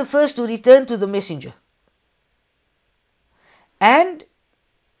 I was the first to return to the Messenger. And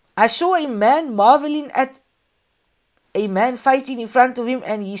I saw a man marveling at a man fighting in front of him,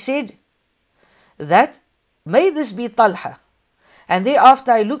 and he said that, may this be Talha. And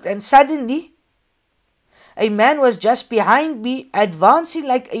thereafter I looked, and suddenly a man was just behind me, advancing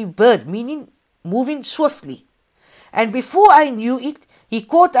like a bird, meaning moving swiftly. And before I knew it, he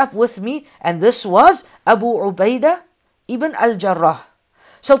caught up with me, and this was Abu Ubaidah ibn al-Jarrah.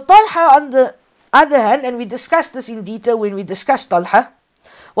 So Talha, on the other hand, and we discussed this in detail when we discussed Talha,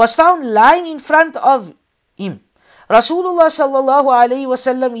 was found lying in front of him. Rasulullah sallallahu alaihi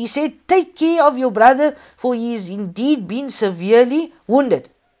wasallam, he said, take care of your brother, for he is indeed been severely wounded.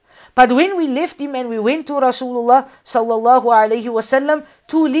 But when we left him and we went to Rasulullah sallallahu alaihi wasallam,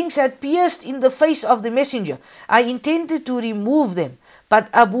 two links had pierced in the face of the Messenger. I intended to remove them, but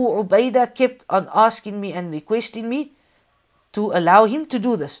Abu Ubaidah kept on asking me and requesting me to allow him to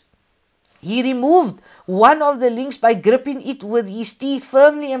do this. He removed one of the links by gripping it with his teeth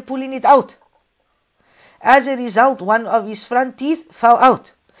firmly and pulling it out. As a result, one of his front teeth fell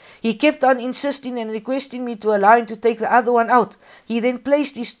out. He kept on insisting and requesting me to allow him to take the other one out. He then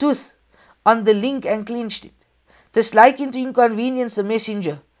placed his tooth on the link and clenched it, disliking to inconvenience the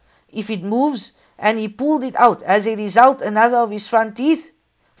Messenger if it moves, and he pulled it out. As a result, another of his front teeth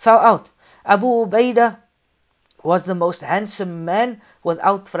fell out. Abu Ubaidah was the most handsome man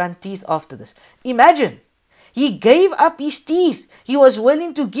without front teeth after this. Imagine, he gave up his teeth. He was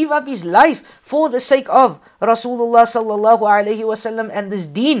willing to give up his life for the sake of Rasulullah sallallahu alaihi wasallam and this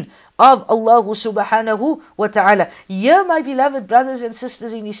deen of Allah subhanahu wa ta'ala. Here, my beloved brothers and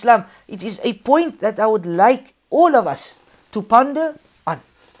sisters in Islam, it is a point that I would like all of us to ponder on.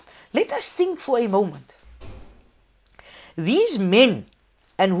 Let us think for a moment. These men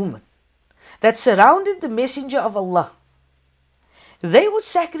and women that surrounded the Messenger of Allah, they would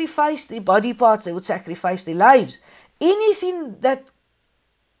sacrifice their body parts, they would sacrifice their lives, anything that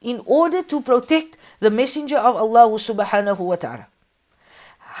in order to protect the Messenger of Allah subhanahu wa ta'ala.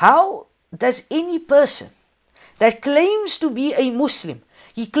 How does any person that claims to be a Muslim,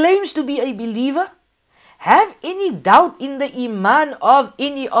 he claims to be a believer, have any doubt in the iman of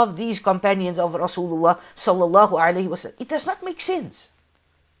any of these companions of Rasulullah sallallahu alaihi wasallam? It does not make sense.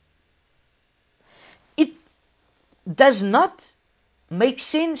 It does not make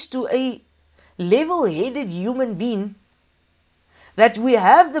sense to a level-headed human being that we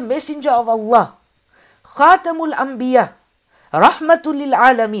have the Messenger of Allah, Khatamul Anbiya, Rahmatul lil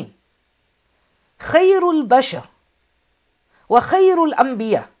Alameen, Khairul Bashar, wa Khairul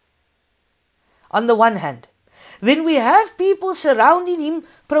Anbiya, on the one hand. Then we have people surrounding him,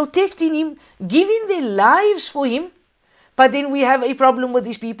 protecting him, giving their lives for him, but then we have a problem with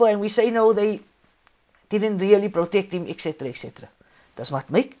these people and we say, no, they didn't really protect him, etc., etc. Does not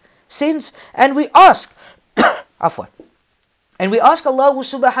make sense. And we ask, afwan, and we ask Allah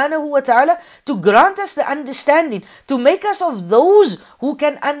subhanahu wa ta'ala to grant us the understanding, to make us of those who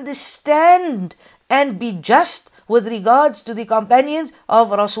can understand and be just with regards to the companions of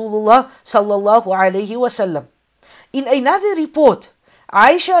Rasulullah sallallahu alaihi wasallam. In another report,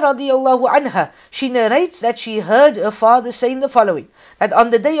 Aisha radiallahu anha, she narrates that she heard her father saying the following, that on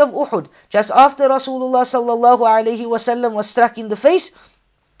the day of Uhud, just after Rasulullah sallallahu alayhi wasallam was struck in the face,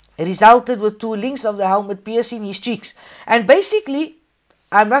 it resulted with 2 links of the helmet piercing his cheeks. And basically,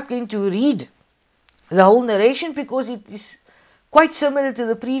 I'm not going to read the whole narration because it is quite similar to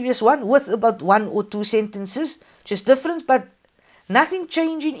the previous one with about 1 or 2 sentences, just different, but nothing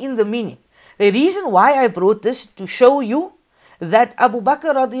changing in the meaning. The reason why I brought this to show you that Abu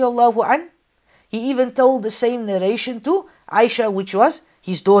Bakr radiallahu an, he even told the same narration to Aisha, which was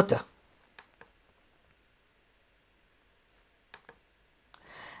his daughter.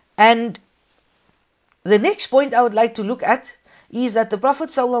 And the next point I would like to look at is that the Prophet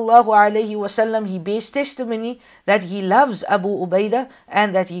ﷺ, he bears testimony that he loves Abu Ubaidah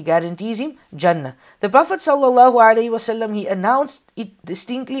and that he guarantees him Jannah. The Prophet ﷺ, he announced it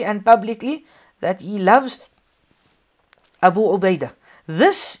distinctly and publicly that he loves Abu Ubaidah.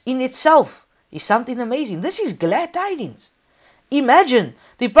 This in itself is something amazing. This is glad tidings. Imagine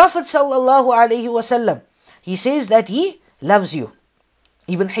the Prophet ﷺ, he says that he loves you.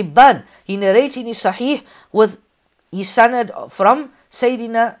 Ibn Hibban, he narrates in his Sahih with his sanad from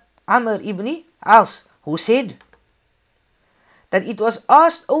Sayyidina Amr ibn As, who said that it was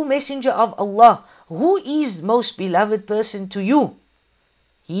asked, O Messenger of Allah, who is most beloved person to you?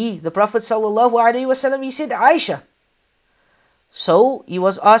 He, the Prophet sallallahu alaihi wasallam, he said Aisha. So he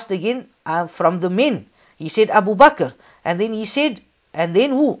was asked again from the men. He said Abu Bakr, and then he said, and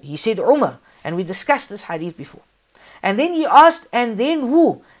then who? He said Umar, and we discussed this hadith before. And then he asked, and then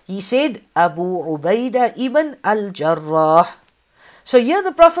who? He said Abu Ubaidah ibn al-Jarrah. So here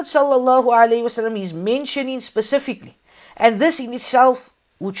the Prophet sallallahu alaihi wasallam is mentioning specifically, and this in itself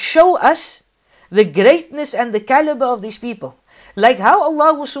would show us the greatness and the caliber of these people. Like how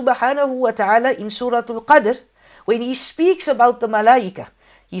Allah subhanahu wa ta'ala in Surah Al-Qadr, when He speaks about the malaika,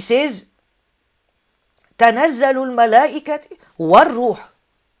 He says, تَنَزَّلُ الْمَلَائِكَةِ وَالْرُوحِ,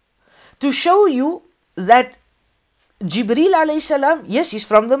 to show you that Jibreel alayhi salam, yes, he's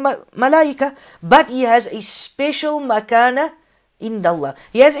from the malaika, but he has a special makana in Allah.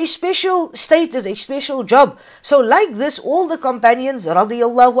 He has a special status, a special job. So like this, all the companions,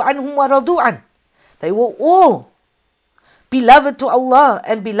 radiyallahu anhum wa radu an, they were all beloved to Allah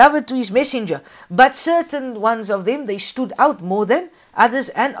and beloved to His Messenger. But certain ones of them, they stood out more than others,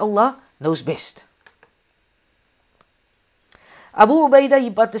 and Allah knows best. Abu Ubaidah, he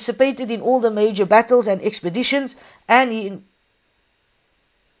participated in all the major battles and expeditions, and he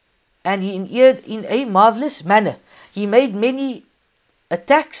endured in a marvelous manner. He made many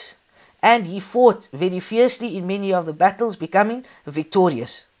attacks, and he fought very fiercely in many of the battles, becoming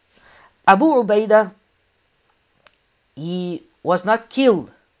victorious. Abu Ubaidah, he was not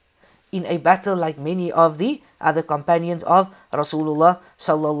killed in a battle like many of the other companions of Rasulullah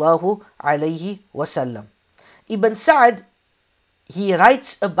sallallahu alaihi wasallam. Ibn Sa'd, he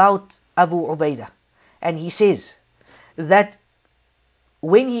writes about Abu Ubaidah, and he says that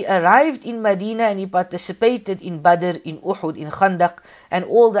when he arrived in Medina and he participated in Badr, in Uhud, in Khandaq, and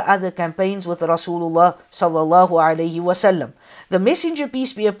all the other campaigns with Rasulullah sallallahu alaihi wasallam, the Messenger,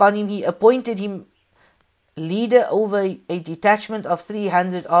 peace be upon him, he appointed him leader over a detachment of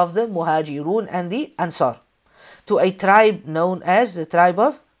 300 of the Muhajirun and the Ansar to a tribe known as the tribe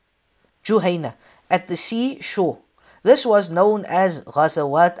of Juhayna at the sea shore. This was known as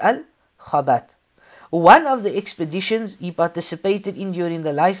Ghazawat al-Khabat. One of the expeditions he participated in during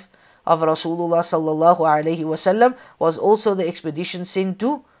the life of Rasulullah sallallahu alaihi wasallam was also the expedition sent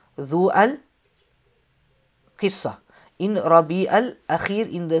to Dhu al-Qissa in Rabi al-Akhir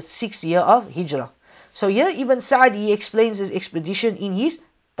in the 6th year of Hijrah. So here Ibn Sa'd, he explains his expedition in his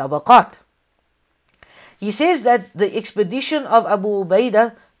Tabaqat. He says that the expedition of Abu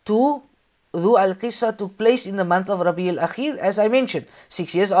Ubaidah to Dhu al-Qissa took place in the month of Rabi al-Akhir, as I mentioned,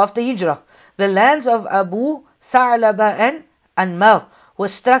 6 years after Hijrah. The lands of Abu Tha'laba and Anmar were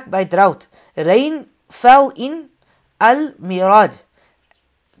struck by drought. Rain fell in Al-Mirad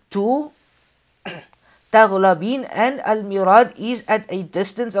to Taghlabin, and Al-Mirad is at a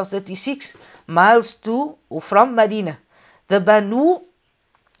distance of 36 miles from Medina. The Banu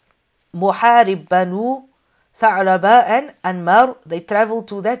Muharib, Banu Tha'laba and Anmar, they traveled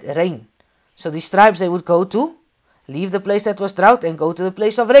to that rain. So these tribes, they would leave the place that was drought and go to the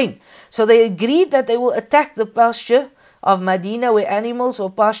place of rain. So they agreed that they will attack the pasture of Medina, where animals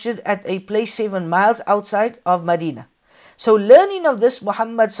were pastured at a place 7 miles outside of Medina. So learning of this,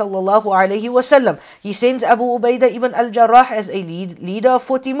 Muhammad sallallahu alaihi wasallam, he sends Abu Ubaidah ibn al-Jarrah as a leader of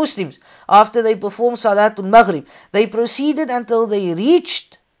 40 Muslims. After they performed Salatul Maghrib, they proceeded until they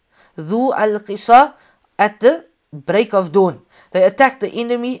reached Dhu al-Qissa at the break of dawn. They attacked the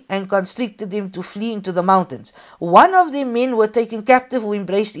enemy and constricted them to flee into the mountains. One of their men were taken captive who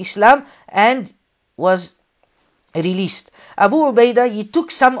embraced Islam and was released. Abu Ubaidah, he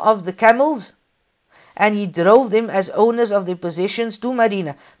took some of the camels and he drove them as owners of their possessions to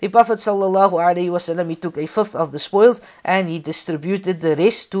Medina. The Prophet ﷺ, he took a fifth of the spoils and he distributed the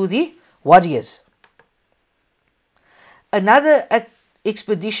rest to the warriors. Another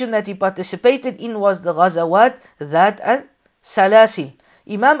expedition that he participated in was the Ghazawat Dhat al-Salasil.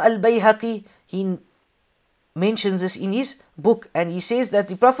 Imam al-Bayhaqi, he mentions this in his book, and he says that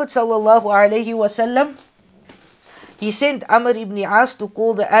the Prophet ﷺ, he sent Amr ibn As to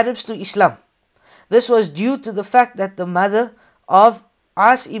call the Arabs to Islam. This was due to the fact that the mother of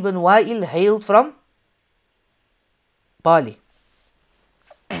As ibn Wa'il hailed from Bali.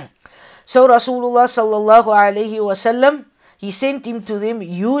 So Rasulullah sallallahu alayhi wasallam, he sent him to them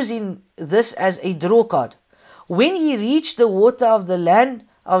using this as a draw card. When he reached the water of the land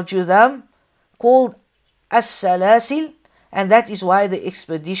of Judham, called As-Salasil, and that is why the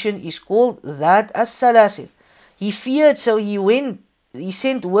expedition is called Dhat As-Salasil. He feared, so he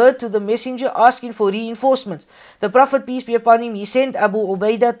sent word to the messenger asking for reinforcements. The Prophet, peace be upon him, he sent Abu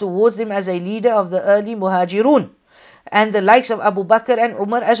Ubaidah towards them as a leader of the early Muhajirun, and the likes of Abu Bakr and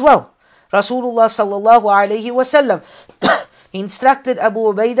Umar as well. Rasulullah sallallahu alayhi wasallam instructed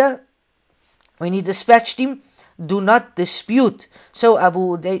Abu Ubaidah when he dispatched him, do not dispute. So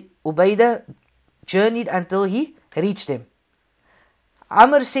Abu Ubaidah journeyed until he reached them.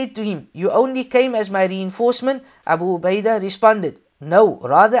 Amr said to him, you only came as my reinforcement? Abu Ubaidah responded, no,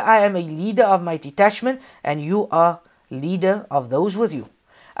 rather I am a leader of my detachment and you are leader of those with you.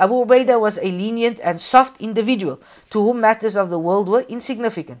 Abu Ubaidah was a lenient and soft individual to whom matters of the world were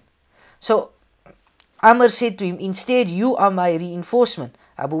insignificant. So Amr said to him, instead you are my reinforcement.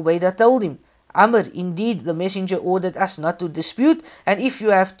 Abu Ubaidah told him, Amr, indeed the messenger ordered us not to dispute, and if you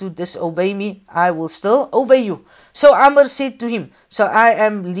have to disobey me, I will still obey you. So Amr said to him, so I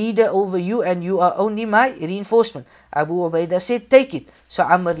am leader over you and you are only my reinforcement. Abu Ubaidah said, take it. So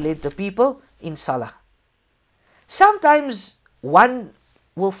Amr led the people in Salah. Sometimes one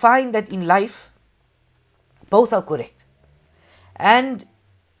will find that in life both are correct, and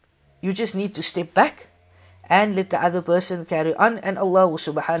you just need to step back and let the other person carry on, and Allah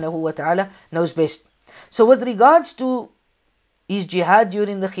subhanahu wa ta'ala knows best. So with regards to his jihad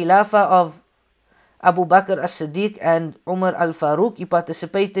during the Khilafah of Abu Bakr as-Siddiq and Umar al-Faruq, he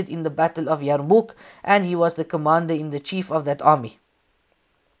participated in the Battle of Yarmouk and he was the commander-in-chief of that army.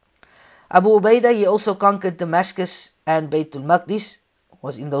 Abu Ubaidah, he also conquered Damascus and Baytul Maqdis,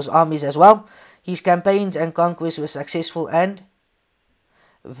 was in those armies as well. His campaigns and conquests were successful and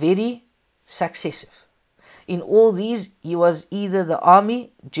very successive. In all these, he was either the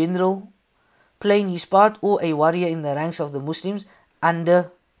army general playing his part or a warrior in the ranks of the Muslims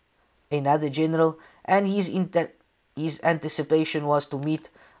under another general, and his anticipation was to meet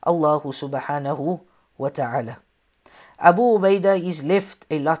Allah subhanahu wa ta'ala. Abu Ubaidah is left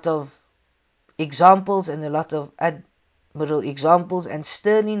a lot of examples and a lot of admirable examples and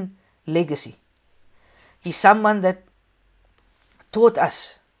sterling legacy. He's someone that taught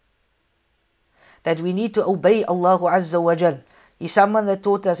us that we need to obey Allah Azza wa Jal. He's someone that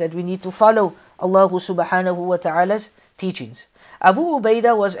taught us that we need to follow Allah subhanahu wa ta'ala's teachings. Abu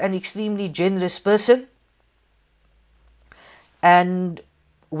Ubaidah was an extremely generous person, and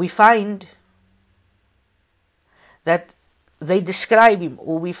we find that they describe him,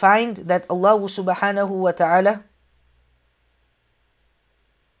 or we find that Allah subhanahu wa ta'ala,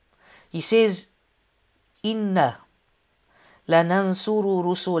 he says, Inna لننصر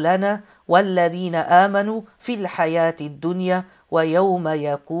رسلنا والذين آمنوا في الحياة الدنيا ويوم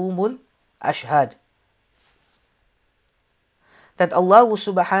يقوم الأشهاد. That Allah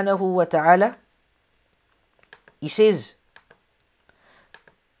subhanahu wa ta'ala, he says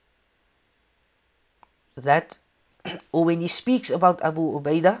that, or when he speaks about Abu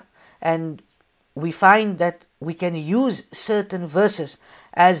Ubaidah, and we find that we can use certain verses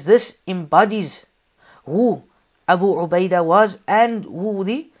as this embodies who Abu Ubaidah was and who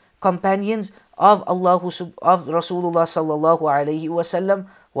the companions of Rasulullah sallallahu alayhi wasallam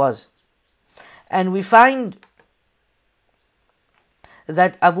was. And we find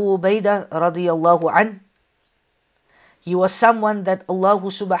that Abu Ubaidah radiyallahu an, he was someone that Allah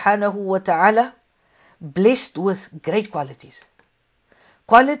subhanahu wa ta'ala blessed with great qualities.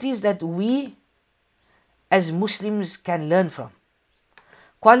 Qualities that we as Muslims can learn from.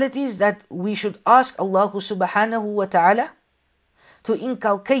 Qualities that we should ask Allah subhanahu wa ta'ala to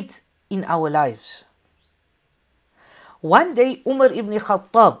inculcate in our lives. One day Umar ibn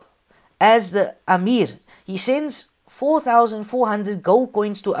Khattab, as the Amir, he sends 4,400 gold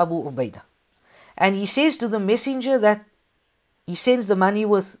coins to Abu Ubaidah. And he says to the messenger that he sends the money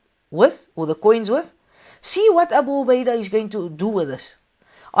with, or the coins with, see what Abu Ubaidah is going to do with this.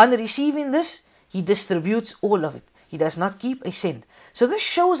 On receiving this, he distributes all of it. He does not keep a cent. So this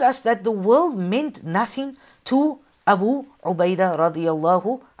shows us that the world meant nothing to Abu Ubaidah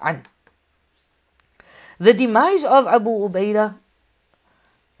radiyallahu anhu. The demise of Abu Ubaidah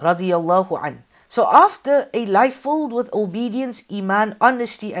radiyallahu anhu. So after a life filled with obedience, iman,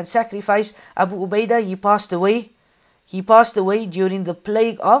 honesty and sacrifice, Abu Ubaidah, he passed away. He passed away during the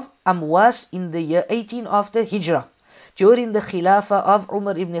plague of Amwas in the year 18 after Hijrah, during the Khilafah of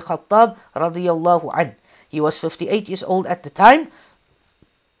Umar ibn Khattab radiyallahu anhu. He was 58 years old at the time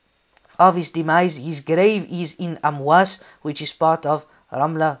of his demise. His grave is in Amwas, which is part of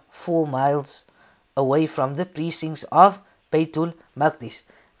Ramla, 4 miles away from the precincts of Baytul Maqdis.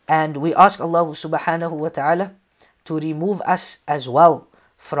 And we ask Allah subhanahu wa ta'ala to remove us as well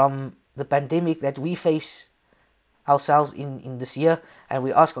from the pandemic that we face ourselves in this year. And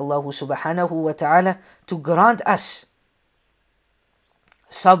we ask Allah subhanahu wa ta'ala to grant us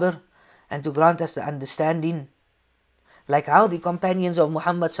sabr and to grant us the understanding, like how the companions of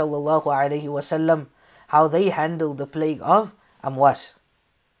Muhammad sallallahu alayhi wasallam, how they handled the plague of Amwas.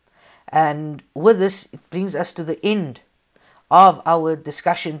 And with this, it brings us to the end of our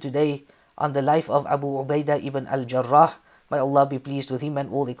discussion today on the life of Abu Ubaidah ibn al-Jarrah. May Allah be pleased with him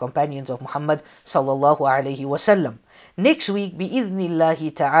and all the companions of Muhammad sallallahu alayhi wasallam. Next week,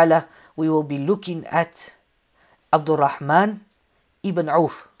 bi'idhnillahi ta'ala, we will be looking at Abdul Rahman ibn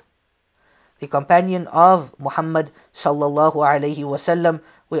Auf, the companion of Muhammad sallallahu alayhi wasallam.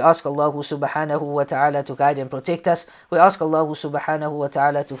 We ask Allah subhanahu wa ta'ala to guide and protect us. We ask Allah subhanahu wa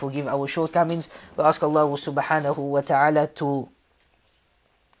ta'ala to forgive our shortcomings. We ask Allah subhanahu wa ta'ala to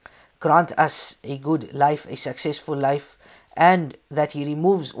grant us a good life, a successful life, and that He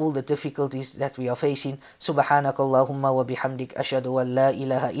removes all the difficulties that we are facing. Subhanakallahumma wa bihamdik ashhadu an la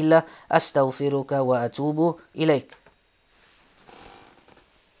ilaha illa astaghfiruka wa atubu ilayk.